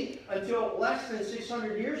be until less than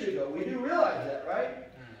 600 years ago. We do realize that, right?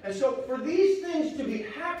 And so for these things to be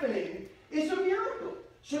happening is a miracle.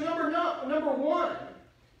 So number one,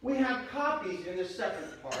 we have copies in the second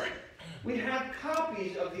part. We have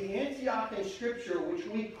copies of the Antiochian Scripture, which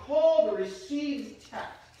we call the received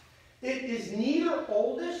text. It is neither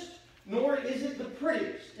oldest, nor is it the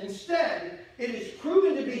prettiest. Instead, it is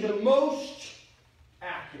proven to be the most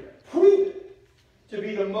accurate. Proven to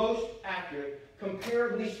be the most accurate,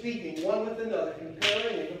 comparably speaking, one with another,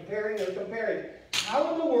 comparing and comparing and comparing.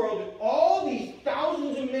 How in the world do all these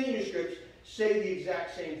thousands of manuscripts say the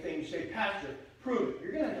exact same thing? You say, Pastor, prove it.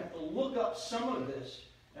 You're going to have to look up some of this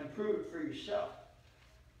and prove it for yourself.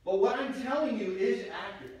 But what I'm telling you is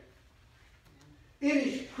accurate. It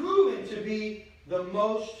is proven to be the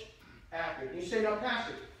most accurate. You say, now,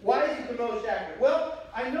 Pastor, why is it the most accurate? Well,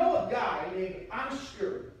 I know a guy named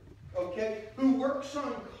Oscar, okay, who works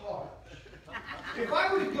on cars. If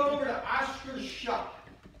I were to go over to Oscar's shop,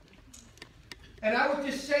 and I would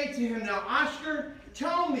just say to him, now, Oscar,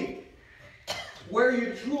 tell me where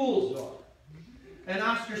your tools are. And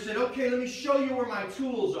Oscar said, okay, let me show you where my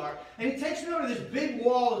tools are. And he takes me over to this big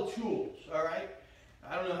wall of tools, all right?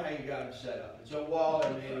 I don't know how you got them set up. It's a wall or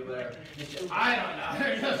maybe whatever. He said, I don't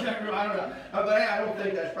know. I don't know. But I don't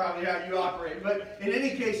think that's probably how you operate. But in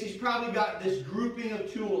any case, he's probably got this grouping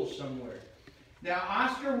of tools somewhere. Now,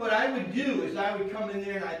 Oscar, what I would do is I would come in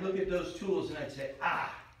there and I'd look at those tools and I'd say,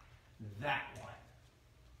 ah, that one.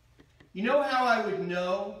 You know how I would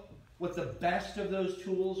know what the best of those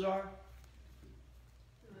tools are?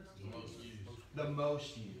 The most used. The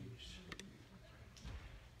most used.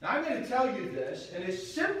 Now, I'm going to tell you this, and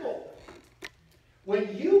it's simple.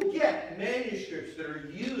 When you get manuscripts that are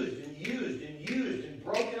used and used and used and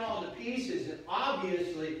broken all to pieces and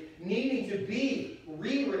obviously needing to be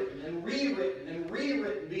rewritten and rewritten and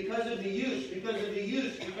rewritten because of the use, because of the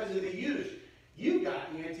use, because of the use, you've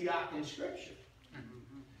got Antiochian scripture.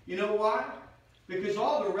 You know why? Because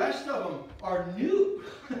all the rest of them are new.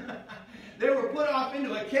 They were put off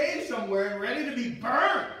into a cave somewhere and ready to be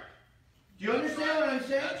burned. Do you understand what I'm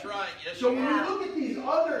saying? That's right. Yes, So you when are. you look at these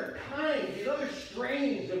other kinds, these other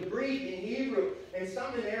strains of Greek and Hebrew and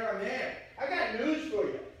some in Aramaic, I got news for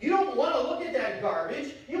you. You don't want to look at that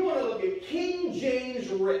garbage. You want to look at King James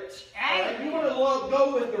writ. Right? You want to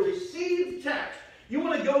go with the received text. You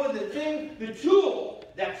want to go with the thing, the tool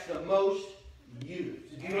that's the most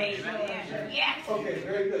used. Do you understand what I'm saying? Yes. Okay,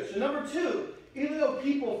 very good. So number two, even though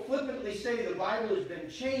people flippantly say the Bible has been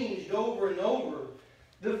changed over and over,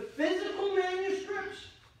 the physical manuscripts,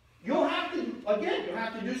 you'll have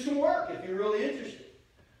to do some work if you're really interested.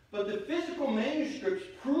 But the physical manuscripts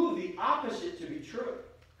prove the opposite to be true.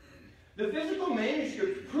 The physical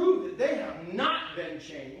manuscripts prove that they have not been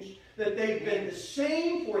changed, that they've been the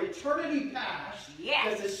same for eternity past,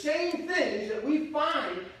 that the same things that we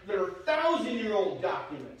find that are 1,000-year-old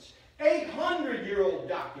documents, 800-year-old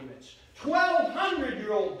documents,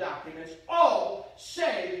 1,200-year-old documents all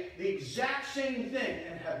say the exact same thing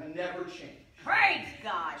and have never changed. Praise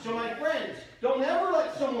God. So my friends, don't ever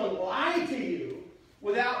let someone lie to you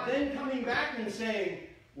without then coming back and saying,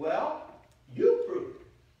 well, you prove it.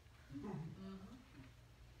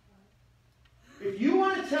 If you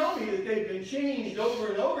want to tell me that they've been changed over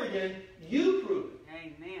and over again, you prove it.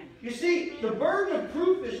 Amen. You see, the burden of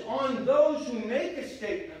proof is on those who make a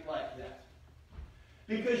statement like that.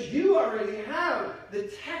 Because you already have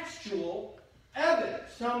the textual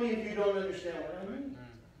evidence. Tell me if you don't understand what I mean.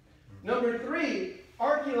 Number three,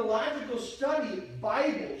 archaeological study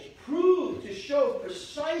Bibles prove to show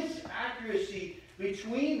precise accuracy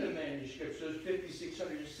between the manuscripts, those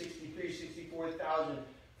 5,663, 64,000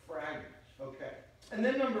 fragments. Okay. And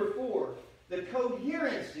then number four, the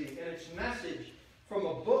coherency and its message from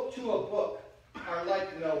a book to a book are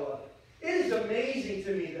like no other. It is amazing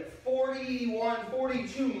to me that 41,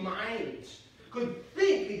 42 minds could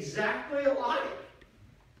think exactly alike.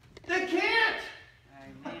 They can't.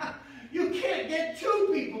 Amen. You can't get two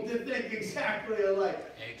people to think exactly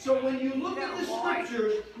alike. So when you look at the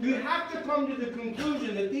scriptures, you have to come to the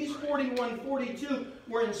conclusion that these 41, 42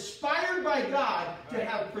 were inspired by God to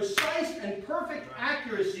have precise and perfect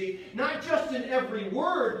accuracy, not just in every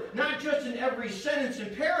word, not just in every sentence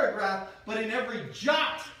and paragraph, but in every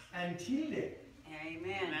jot and tittle.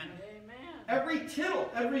 Amen. Every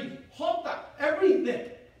tittle, every jota, everything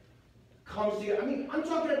comes together. I mean, I'm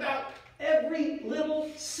talking about every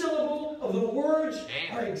little syllable of the words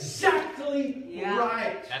are exactly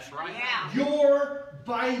right. That's right. Yeah. Your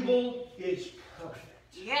Bible is perfect.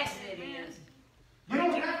 Yes, it is. You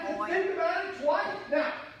don't have to think about it twice.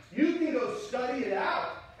 Now, you can go study it out.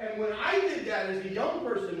 And when I did that as a young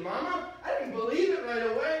person, Mama, I didn't believe it right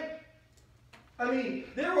away. I mean,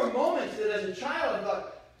 there were moments that as a child I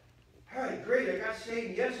thought, all right, great, I got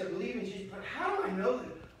saved. Yes, I believe in Jesus. But how do I know that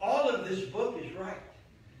all of this book is right?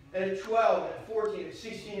 And at 12, and at 14, and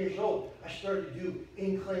 16 years old, I started to do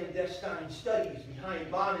in clandestine studies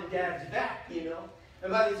behind Mom and Dad's back, you know.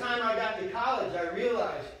 And by the time I got to college, I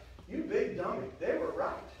realized, you big dummy, they were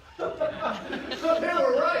right. They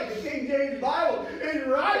were right. The King James Bible is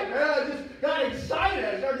right, man. I just got excited.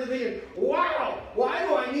 I started thinking, wow, why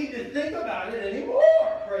do I need to think about it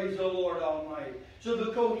anymore? Praise the Lord Almighty. So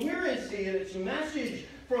the coherency in its message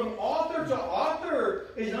from author to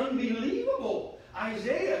author is unbelievable.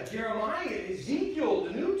 Isaiah, Jeremiah, Ezekiel,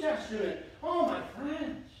 the New Testament. Oh, my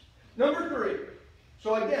friends. Number three.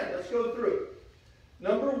 So again, let's go through.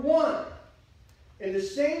 Number one. In the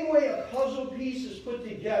same way a puzzle piece is put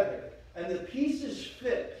together and the pieces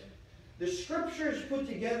fit, the Scripture is put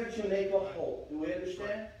together to make a whole. Do we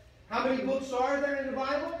understand? How many books are there in the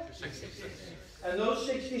Bible? 66. And those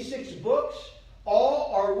 66 books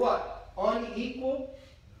all are what? Unequal?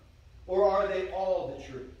 Or are they all the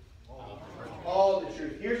truth? All the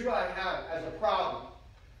truth. Here's what I have as a problem.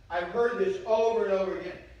 I've heard this over and over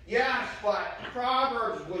again. Yes, but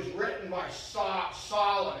Proverbs was written by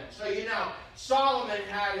Solomon. So, you know, Solomon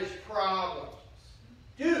had his problems.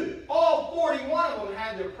 Dude, all 41 of them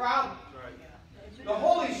had their problems. The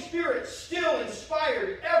Holy Spirit still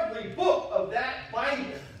inspired every book of that Bible.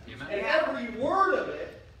 Amen. And every word of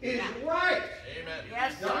it is right. Amen.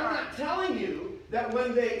 Yes, Now, I'm not telling you that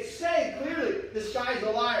when they say clearly, this guy's a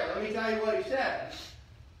liar, let me tell you what he says.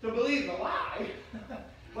 To believe the lie,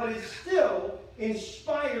 but it's still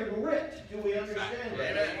inspired writ. Do we understand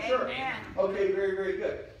that? Amen. Sure. Amen. Okay, very, very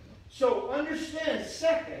good. So understand,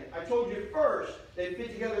 second, I told you first, they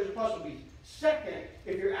fit together as a puzzle piece. Second,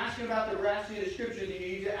 if you're asking about the veracity of the Scripture, then you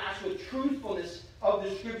need to ask what truthfulness of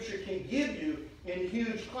the Scripture can give you in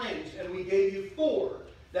huge claims. And we gave you 4.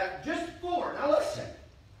 Just 4. Now listen.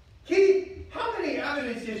 Keith, how many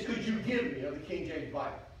evidences could you give me of the King James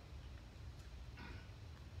Bible?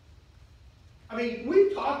 I mean,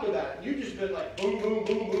 we've talked about it. You've just been like, boom, boom,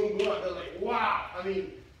 boom, boom, boom. I've been like, wow. I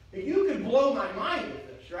mean, you could blow my mind with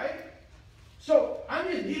this, right? So I'm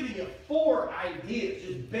just giving you 4 ideas,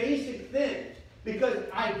 just basic things, because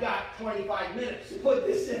I've got 25 minutes to put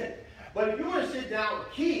this in. But if you want to sit down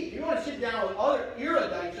with Keith, if you want to sit down with other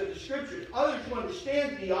erudites of the Scriptures, others who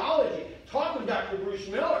understand theology, talk with Dr. Bruce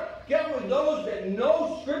Miller, get with those that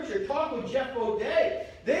know Scripture, talk with Jeff O'Day.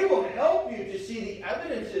 They will help you to see the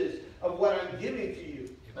evidences of what I'm giving to you.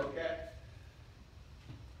 Okay?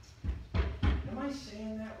 Am I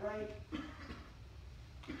saying that right?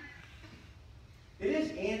 It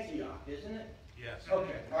is Antioch, isn't it? Yes.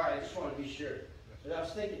 Okay, all right, I just want to be sure. But I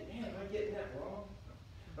was thinking, man, am I getting that wrong?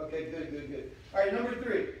 Okay, good, good, good. All right, number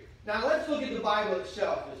 3. Now let's look at the Bible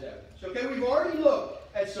itself as evidence. Okay, we've already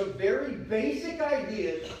looked at some very basic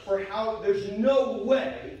ideas for how there's no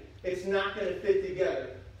way it's not going to fit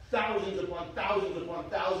together thousands upon thousands upon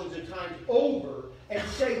thousands of times over and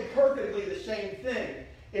say perfectly the same thing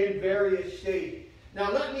in various stages.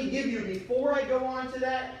 Now let me give you, before I go on to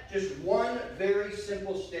that, just one very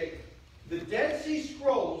simple statement. The Dead Sea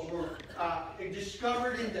Scrolls were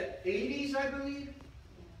discovered in the 80s, I believe.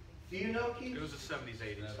 Do you know, Keith? It was the 70s,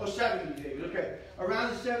 80s. Oh, 70s, 80s, okay.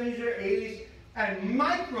 Around the 70s or 80s. And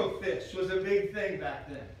microfiche was a big thing back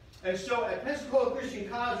then. And so at Pensacola Christian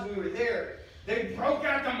College, when we were there, they broke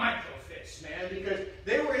out the microfiche, man, because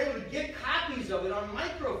they were able to get copies of it on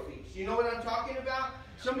microfiche. You know what I'm talking about?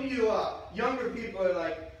 Some of you younger people are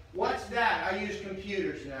like, what's that? I use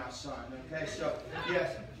computers now, son. Okay, so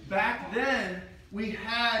yes. Back then, we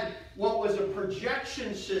had what was a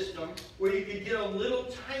projection system where you could get a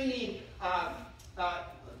little tiny,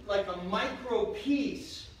 like a micro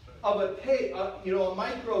piece of a page, a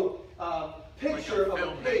micro picture like of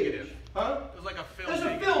a page. Negative. Huh? It was like a film There's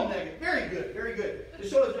negative. a film negative. Very good, very good.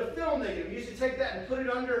 So it's a film negative. We used to take that and put it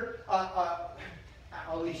under.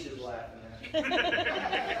 Alicia's laughing at me.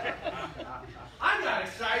 I got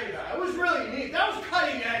excited about it. It was really neat. That was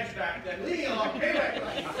cutting edge back then. Leave me alone.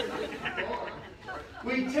 Anyway,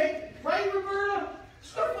 we take, right, Roberta?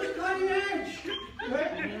 Stuff was cutting edge.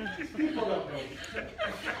 Right? People don't know.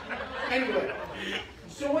 Anyway,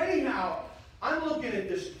 so anyhow, I'm looking at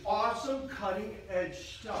this awesome cutting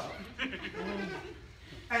edge stuff.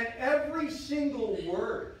 And every single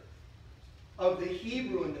word of the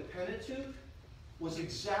Hebrew in the Pentateuch was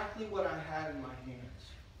exactly what I had in my hands.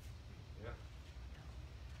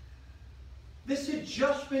 This had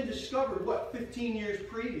just been discovered, 15 years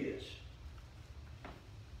previous.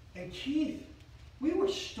 And Keith, we were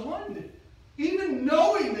stunned. Even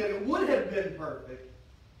knowing that it would have been perfect,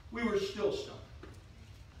 we were still stunned.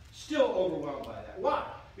 Still overwhelmed by that. Why?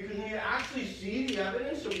 Because when you actually see the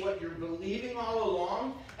evidence of what you're believing all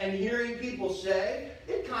along and hearing people say,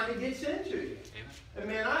 it kind of gets into you. And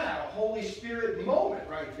man, I had a Holy Spirit moment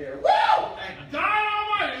right there. Woo! Thank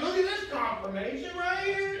God Almighty! Look at this confirmation right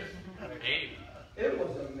here. It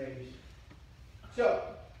was amazing. So,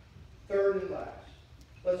 third and last,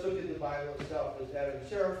 let's look at the Bible itself as evidence.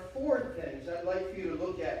 There are 4 things I'd like for you to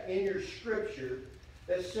look at in your scripture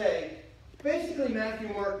that say, basically Matthew,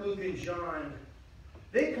 Mark, Luke, and John,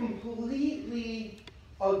 they completely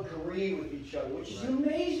agree with each other, which is an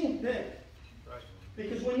amazing thing.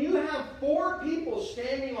 Because when you have 4 people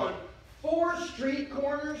standing on 4 street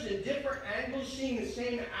corners in different angles seeing the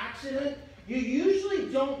same accident, you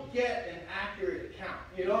usually don't get an accurate account.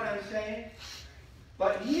 You know what I'm saying?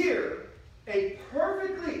 But here, a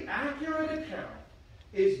perfectly accurate account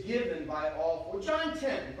is given by all 4. John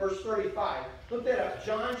 10, verse 35. Look that up.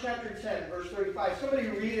 John chapter 10, verse 35. Somebody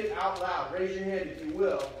read it out loud. Raise your hand if you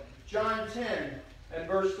will. John 10 and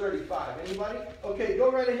verse 35. Anybody? Okay,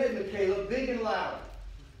 go right ahead, Michaela. Big and loud.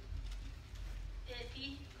 If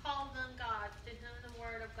he called them gods, to whom the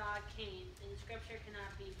word of God came, and Scripture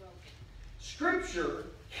cannot be broken. Scripture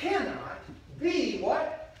cannot be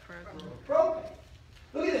what? Broken.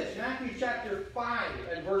 Look at this. Matthew chapter 5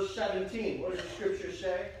 and verse 17. What does the Scripture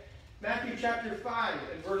say? Matthew chapter 5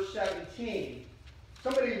 and verse 17.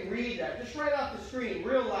 Somebody read that. Just right off the screen,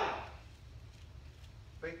 real loud.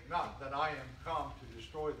 Think not that I am come to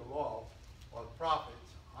destroy the law or the prophets.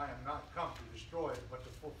 I am not come to destroy it, but to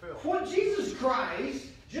fulfill. What Jesus Christ,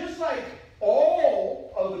 just like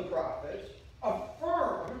all of the prophets,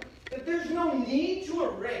 affirm that there's no need to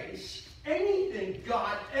erase anything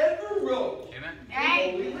God ever wrote Amen. in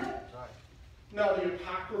Holy Writ. Now, the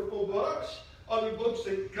apocryphal books, other books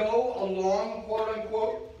that go along, quote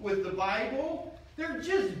unquote, with the Bible, they're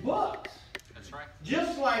just books. That's right.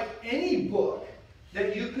 Just like any book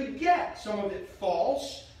that you could get. Some of it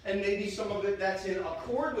false, and maybe some of it that's in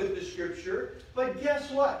accord with the Scripture. But guess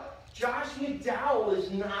what? Josh McDowell is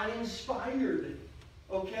not inspired.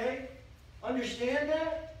 Okay? Understand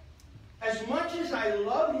that? As much as I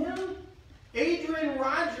love him, Adrian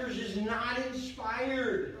Rogers is not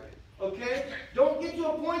inspired. Okay? Don't get to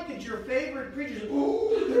a point that your favorite preachers,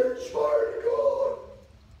 oh, they're inspired of God.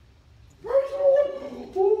 Praise the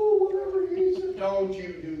Lord. Oh, whatever he said. Don't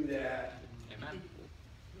you do that. Amen.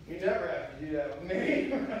 You never have to do that with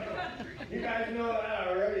me. You guys know that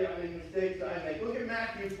already. I mean, mistakes I make. Look at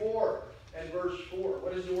Matthew 4 and verse 4.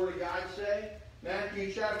 What does the Word of God say?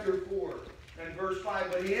 Matthew chapter 4 and verse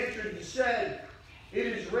 5. But he answered and said, it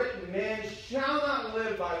is written, man shall not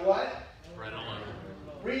live by what? Bread alone,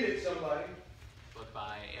 Read it, somebody. but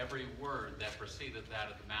by every word that proceedeth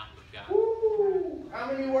out of the mouth of God. Woo!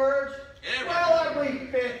 How many words? Every Well, every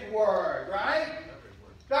fifth word, right?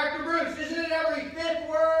 Dr. Bruce, isn't it every fifth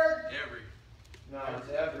word? Every. No, it's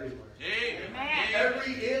every word. Amen.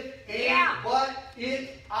 Every if, and, Yeah. but,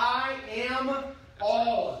 it, I, am,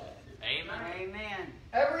 all of it. Amen. Amen.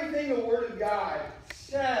 Everything the Word of God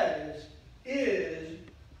says is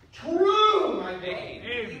true, my brother.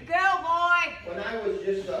 You go, boy. When I was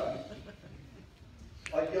just a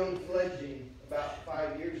young fledgling about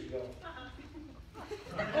 5 years ago,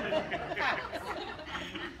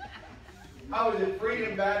 I was at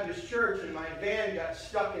Freedom Baptist Church and my van got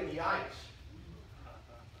stuck in the ice.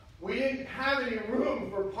 We didn't have any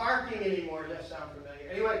room for parking anymore. Does that sound familiar?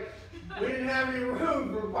 Anyway, we didn't have any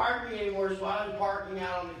room for parking anymore, so I was parking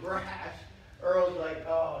out on the grass. Earl's like,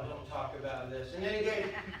 oh, don't talk about this. And then again,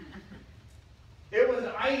 it was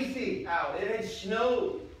icy out. It had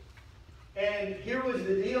snowed. And here was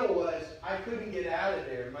the deal was, I couldn't get out of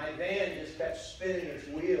there. My van just kept spinning its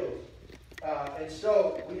wheels. And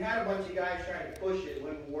so we had a bunch of guys trying to push it. It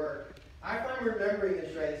wouldn't work. If I'm remembering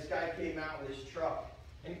this right, this guy came out with his truck.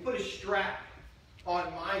 And he put a strap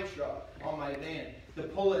on my truck, on my van, to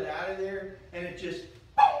pull it out of there. And it just,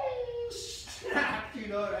 boom, snapped, you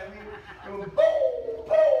know what I mean? It went boom,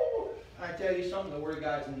 boom. I tell you something, the Word of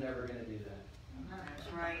God's never going to do that.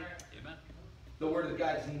 That's right. Amen. The Word of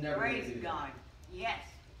God's never going to Praise do God. Yes.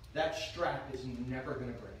 that. That strap is never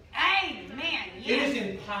going to break. Amen. It Yes. is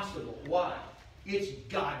impossible. Why? It's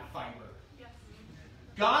God fiber.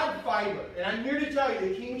 God fiber. And I'm here to tell you,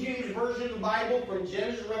 the King James Version of the Bible from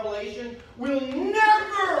Genesis to Revelation will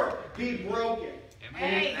never be broken.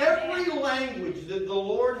 And in every language that the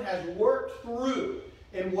Lord has worked through,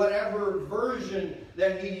 in whatever version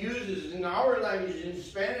that He uses, in our language, in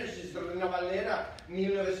Spanish, it's the Reina Valera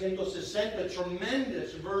 1960,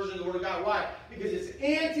 tremendous version of the Word of God. Why? Because it's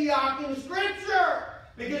Antiochian Scripture.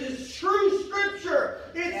 Because it's true Scripture.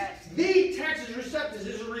 It's the Texas Receptus.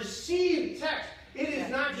 It's a received text. It is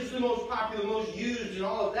not just the most popular, most used, and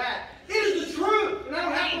all of that. It is the truth. And I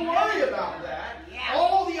don't have to worry about that. Yeah.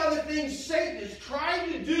 All the other things Satan is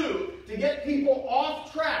trying to do to get people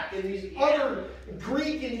off track and these other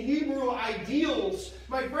Greek and Hebrew ideals,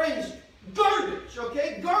 my friends, garbage,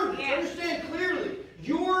 okay? Garbage. Yeah. Understand clearly.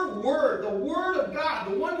 Your word, the Word of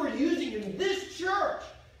God, the one we're using in this church,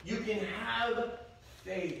 you can have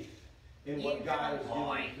faith in what God is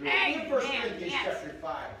doing through it. Look at 1 Corinthians chapter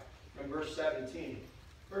 5 and verse 17.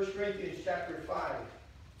 1 Corinthians chapter 5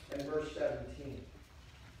 and verse 17.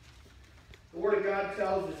 The Word of God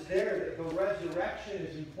tells us there that the resurrection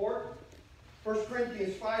is important. 1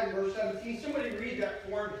 Corinthians 5 verse 17. Somebody read that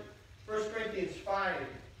for me. 1 Corinthians 5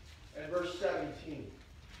 and verse 17.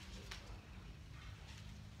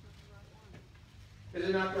 Is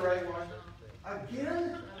it not the right one?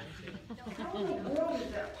 Again? How in the world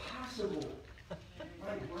is that possible?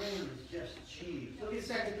 My brain is just cheese. Look at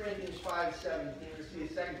 2 Corinthians 5:17. Let's see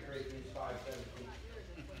 2 Corinthians 5:17.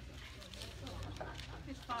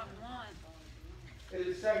 It's 5:1.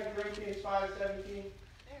 Is it 2 Corinthians 5:17?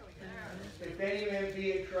 If any man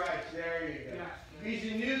be in Christ, there you go. He's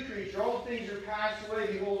a new creature. All things are passed away.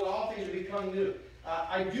 Behold, all things have become new.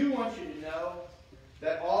 I do want you to know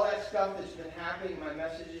that all that stuff that's been happening, my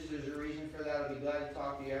messages, there's a reason for that. I'll be glad to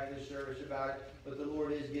talk to you after the service about it. But the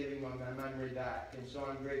Lord is giving my memory back. And so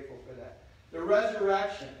I'm grateful for that. The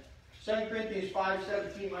resurrection. 2 Corinthians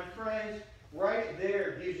 5:17, my friends, right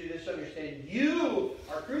there gives you this understanding. You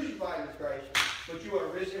are crucified with Christ, but you are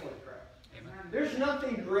risen with Christ. There's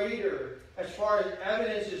nothing greater as far as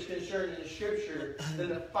evidence is concerned in the Scripture than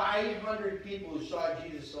the 500 people who saw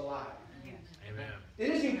Jesus alive. Amen. It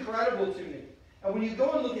is incredible to me. And when you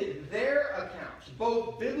go and look at their accounts,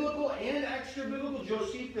 both biblical and extra-biblical,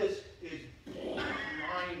 Josephus is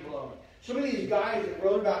mind-blowing. Some of these guys that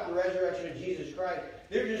wrote about the resurrection of Jesus Christ,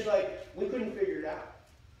 they're just like, we couldn't figure it out.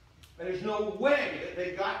 And there's no way that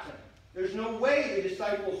they got to him. There's no way the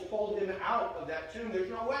disciples pulled him out of that tomb. There's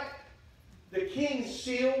no way. The king's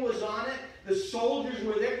seal was on it. The soldiers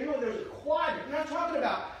were there. You know, there's a quadrant. I'm not talking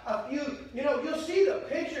about a few. You know, you'll see the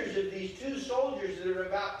pictures of these two soldiers that are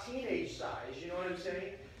about teenage size. You know what I'm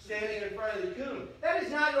saying? Standing in front of the tomb. That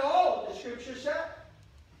is not at all what the Scripture said.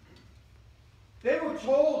 They were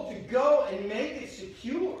told to go and make it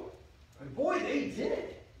secure. And boy, they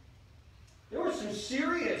did. There was some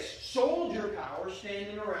serious soldier power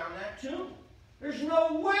standing around that tomb. There's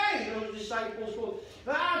no way those disciples will,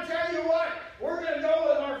 I'll tell you what, we're going to go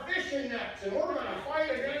with our fishing nets and we're going to fight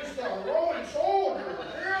against the Roman soldiers.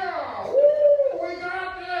 Yeah, woo, we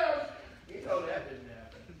got this. You know that didn't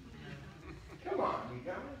happen. Come on, you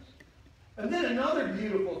guys. And then another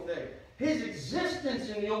beautiful thing. His existence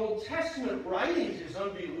in the Old Testament writings is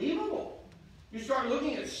unbelievable. You start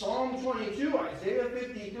looking at Psalm 22, Isaiah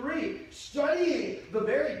 53, studying the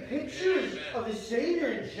very pictures of the Savior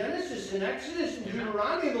in Genesis and Exodus and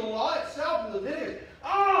Deuteronomy, the law itself in Leviticus.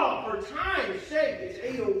 Oh, for time's sake, it's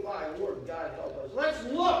 8:05. Lord God help us. Let's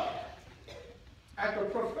look at the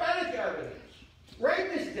prophetic evidence.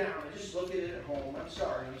 Write this down and just look at it at home. I'm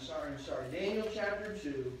sorry. Daniel chapter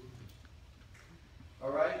 2.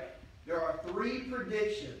 All right? There are three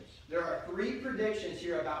predictions. There are three predictions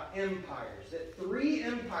here about empires. That three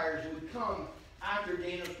empires would come after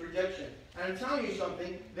Daniel's prediction. And I'm telling you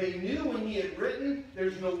something. They knew when he had written,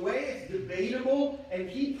 there's no way it's debatable. And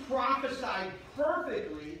he prophesied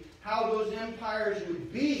perfectly how those empires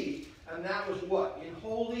would be. And that was what? In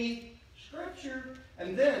Holy Scripture.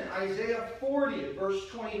 And then Isaiah 40, verse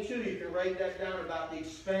 22. You can write that down about the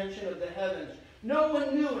expansion of the heavens. No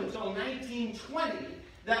one knew until 1920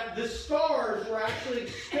 that the stars were actually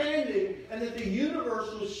expanding and that the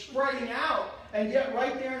universe was spreading out. And yet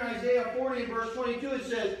right there in Isaiah 40 and verse 22 it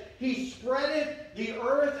says, He spreadeth the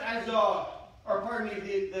earth as a, or pardon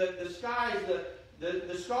me, the skies,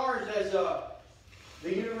 the stars as a,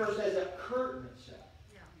 the universe as a curtain, it said.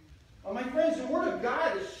 Well, my friends, the Word of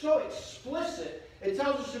God is so explicit. It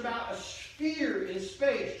tells us about a sphere in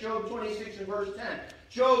space, Job 26 and verse 10.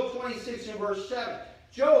 Job 26 and verse 7.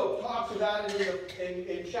 Job talks about it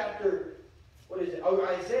in chapter, what is it? Oh,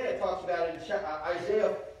 Isaiah talks about it in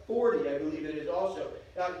Isaiah 40, I believe it is also.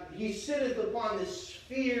 He sitteth upon the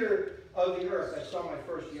sphere of the earth. I saw my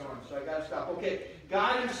first yawn, so I got to stop. Okay,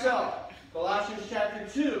 God Himself, Colossians chapter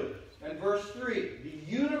 2 and verse 3.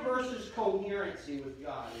 The universe's coherency with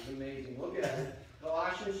God is amazing. Look at it.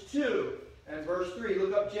 Colossians 2 and verse 3.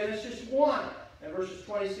 Look up Genesis 1 and verses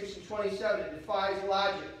 26 and 27. It defies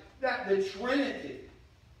logic. That the Trinity.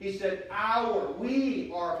 He said,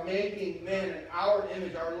 we are making men in our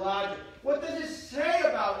image, our logic. What does it say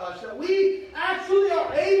about us? That we actually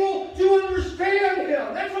are able to understand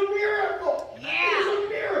Him. That's a miracle. Yeah. It's a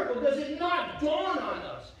miracle. Does it not dawn on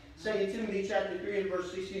us? 2 Timothy chapter 3 and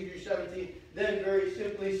verse 16 through 17 then very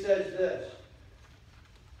simply says this.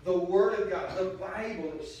 The Word of God, the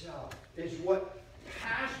Bible itself, is what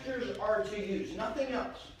pastors are to use. Nothing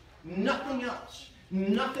else. Nothing else.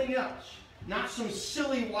 Nothing else. Not some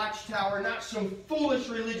silly watchtower, not some foolish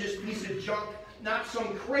religious piece of junk, not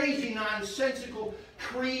some crazy nonsensical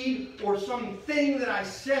creed or some thing that I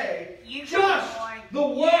say. Just the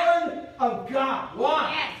Word of God.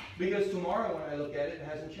 Why? Yes. Because tomorrow when I look at it, it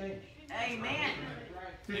hasn't changed. Amen.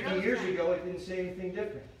 50 years ago, it didn't say anything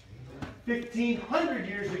different. 1,500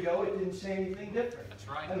 years ago, it didn't say anything different. That's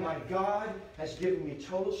right. And my God has given me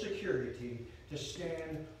total security to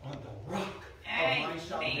stand on the rock of my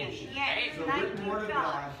salvation. Yes. The written Word of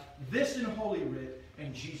God, this in Holy Writ,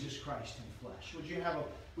 and Jesus Christ in flesh.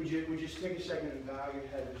 Would you just take a second and bow your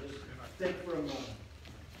head and just think for a moment.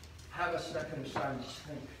 Have a second of silence.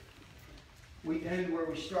 Think. We end where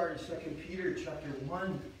we started, 2 Peter chapter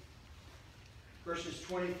 1, verses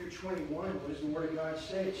 20 through 21. What does the Word of God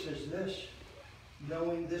say? It says this,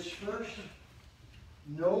 knowing this first,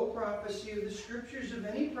 no prophecy of the Scriptures of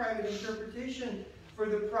any private interpretation, for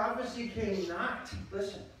the prophecy came not,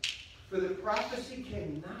 listen, for the prophecy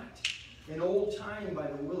came not in old time by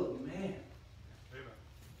the will of man. Amen.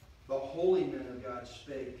 The holy men of God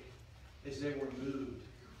spake as they were moved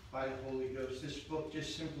by the Holy Ghost. This book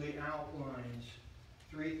just simply outlines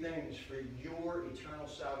three things for your eternal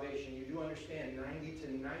salvation. You do understand 90 to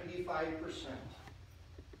 95%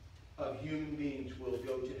 of human beings will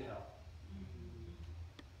go to hell.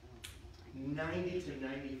 90 to 95%.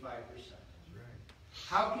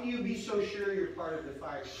 How can you be so sure you're part of the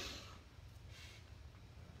 5%?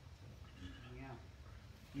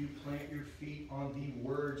 You plant your feet on the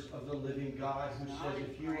words of the living God, who says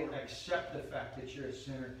if you will accept the fact that you're a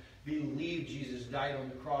sinner, believe Jesus died on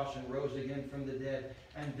the cross and rose again from the dead,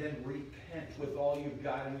 and then repent with all you've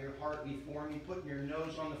got in your heart before Him, putting your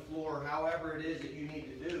nose on the floor, however it is that you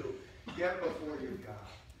need to do, get before your God.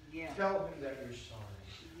 Yeah. Tell Him that you're sorry.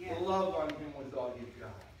 Yeah. Love on Him with all you've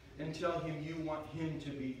got. And tell Him you want Him to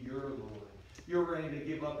be your Lord. You're ready to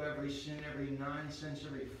give up every sin, every nonsense,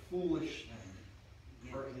 every foolish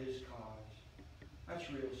thing for His cause. That's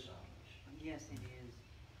real salvation. Yes, it is.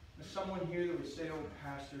 There's someone here that would say, oh,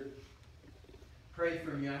 Pastor, pray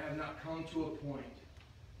for me. I have not come to a point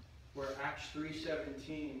where Acts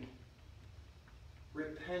 3:17,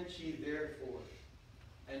 repent ye therefore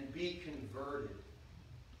and be converted,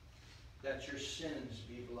 that your sins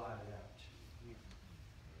be blotted out.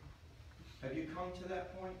 Have you come to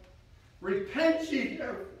that point? Repent ye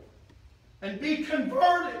therefore and be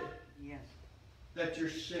converted, yes, that your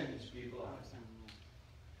sins be blotted out.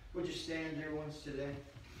 Would you stand here once today?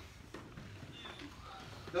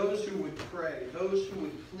 Those who would pray, those who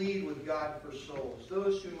would plead with God for souls,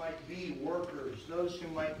 those who might be workers, those who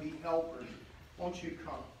might be helpers, won't you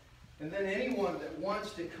come? And then anyone that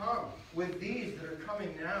wants to come with these that are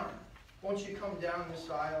coming now, won't you come down this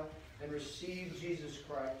aisle and receive Jesus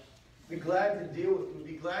Christ? Be glad to deal with you.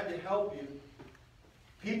 Be glad to help you.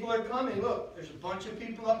 People are coming. Look, there's a bunch of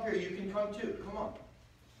people up here. You can come too. Come on.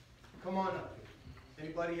 Come on up here.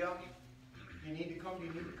 Anybody else? You need to come? You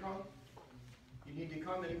need to come? You need to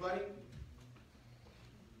come? Anybody?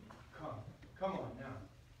 Come. Come on now.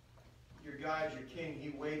 Your God's your King. He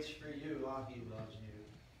waits for you. Oh, He loves you.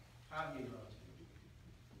 How He loves you.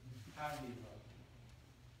 How He loves you.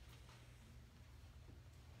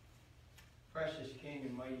 Precious King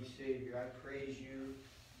and mighty Savior, I praise you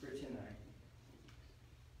for tonight.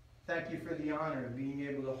 Thank you for the honor of being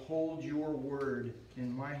able to hold your word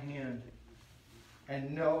in my hand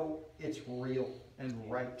and know it's real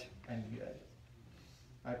and right and good.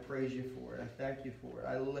 I praise you for it. I thank you for it.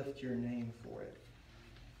 I lift your name for it.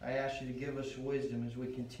 I ask you to give us wisdom as we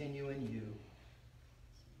continue in you.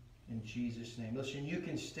 In Jesus' name. Listen, you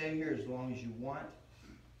can stay here as long as you want.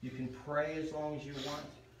 You can pray as long as you want.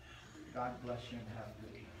 God bless you and have a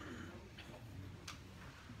good night.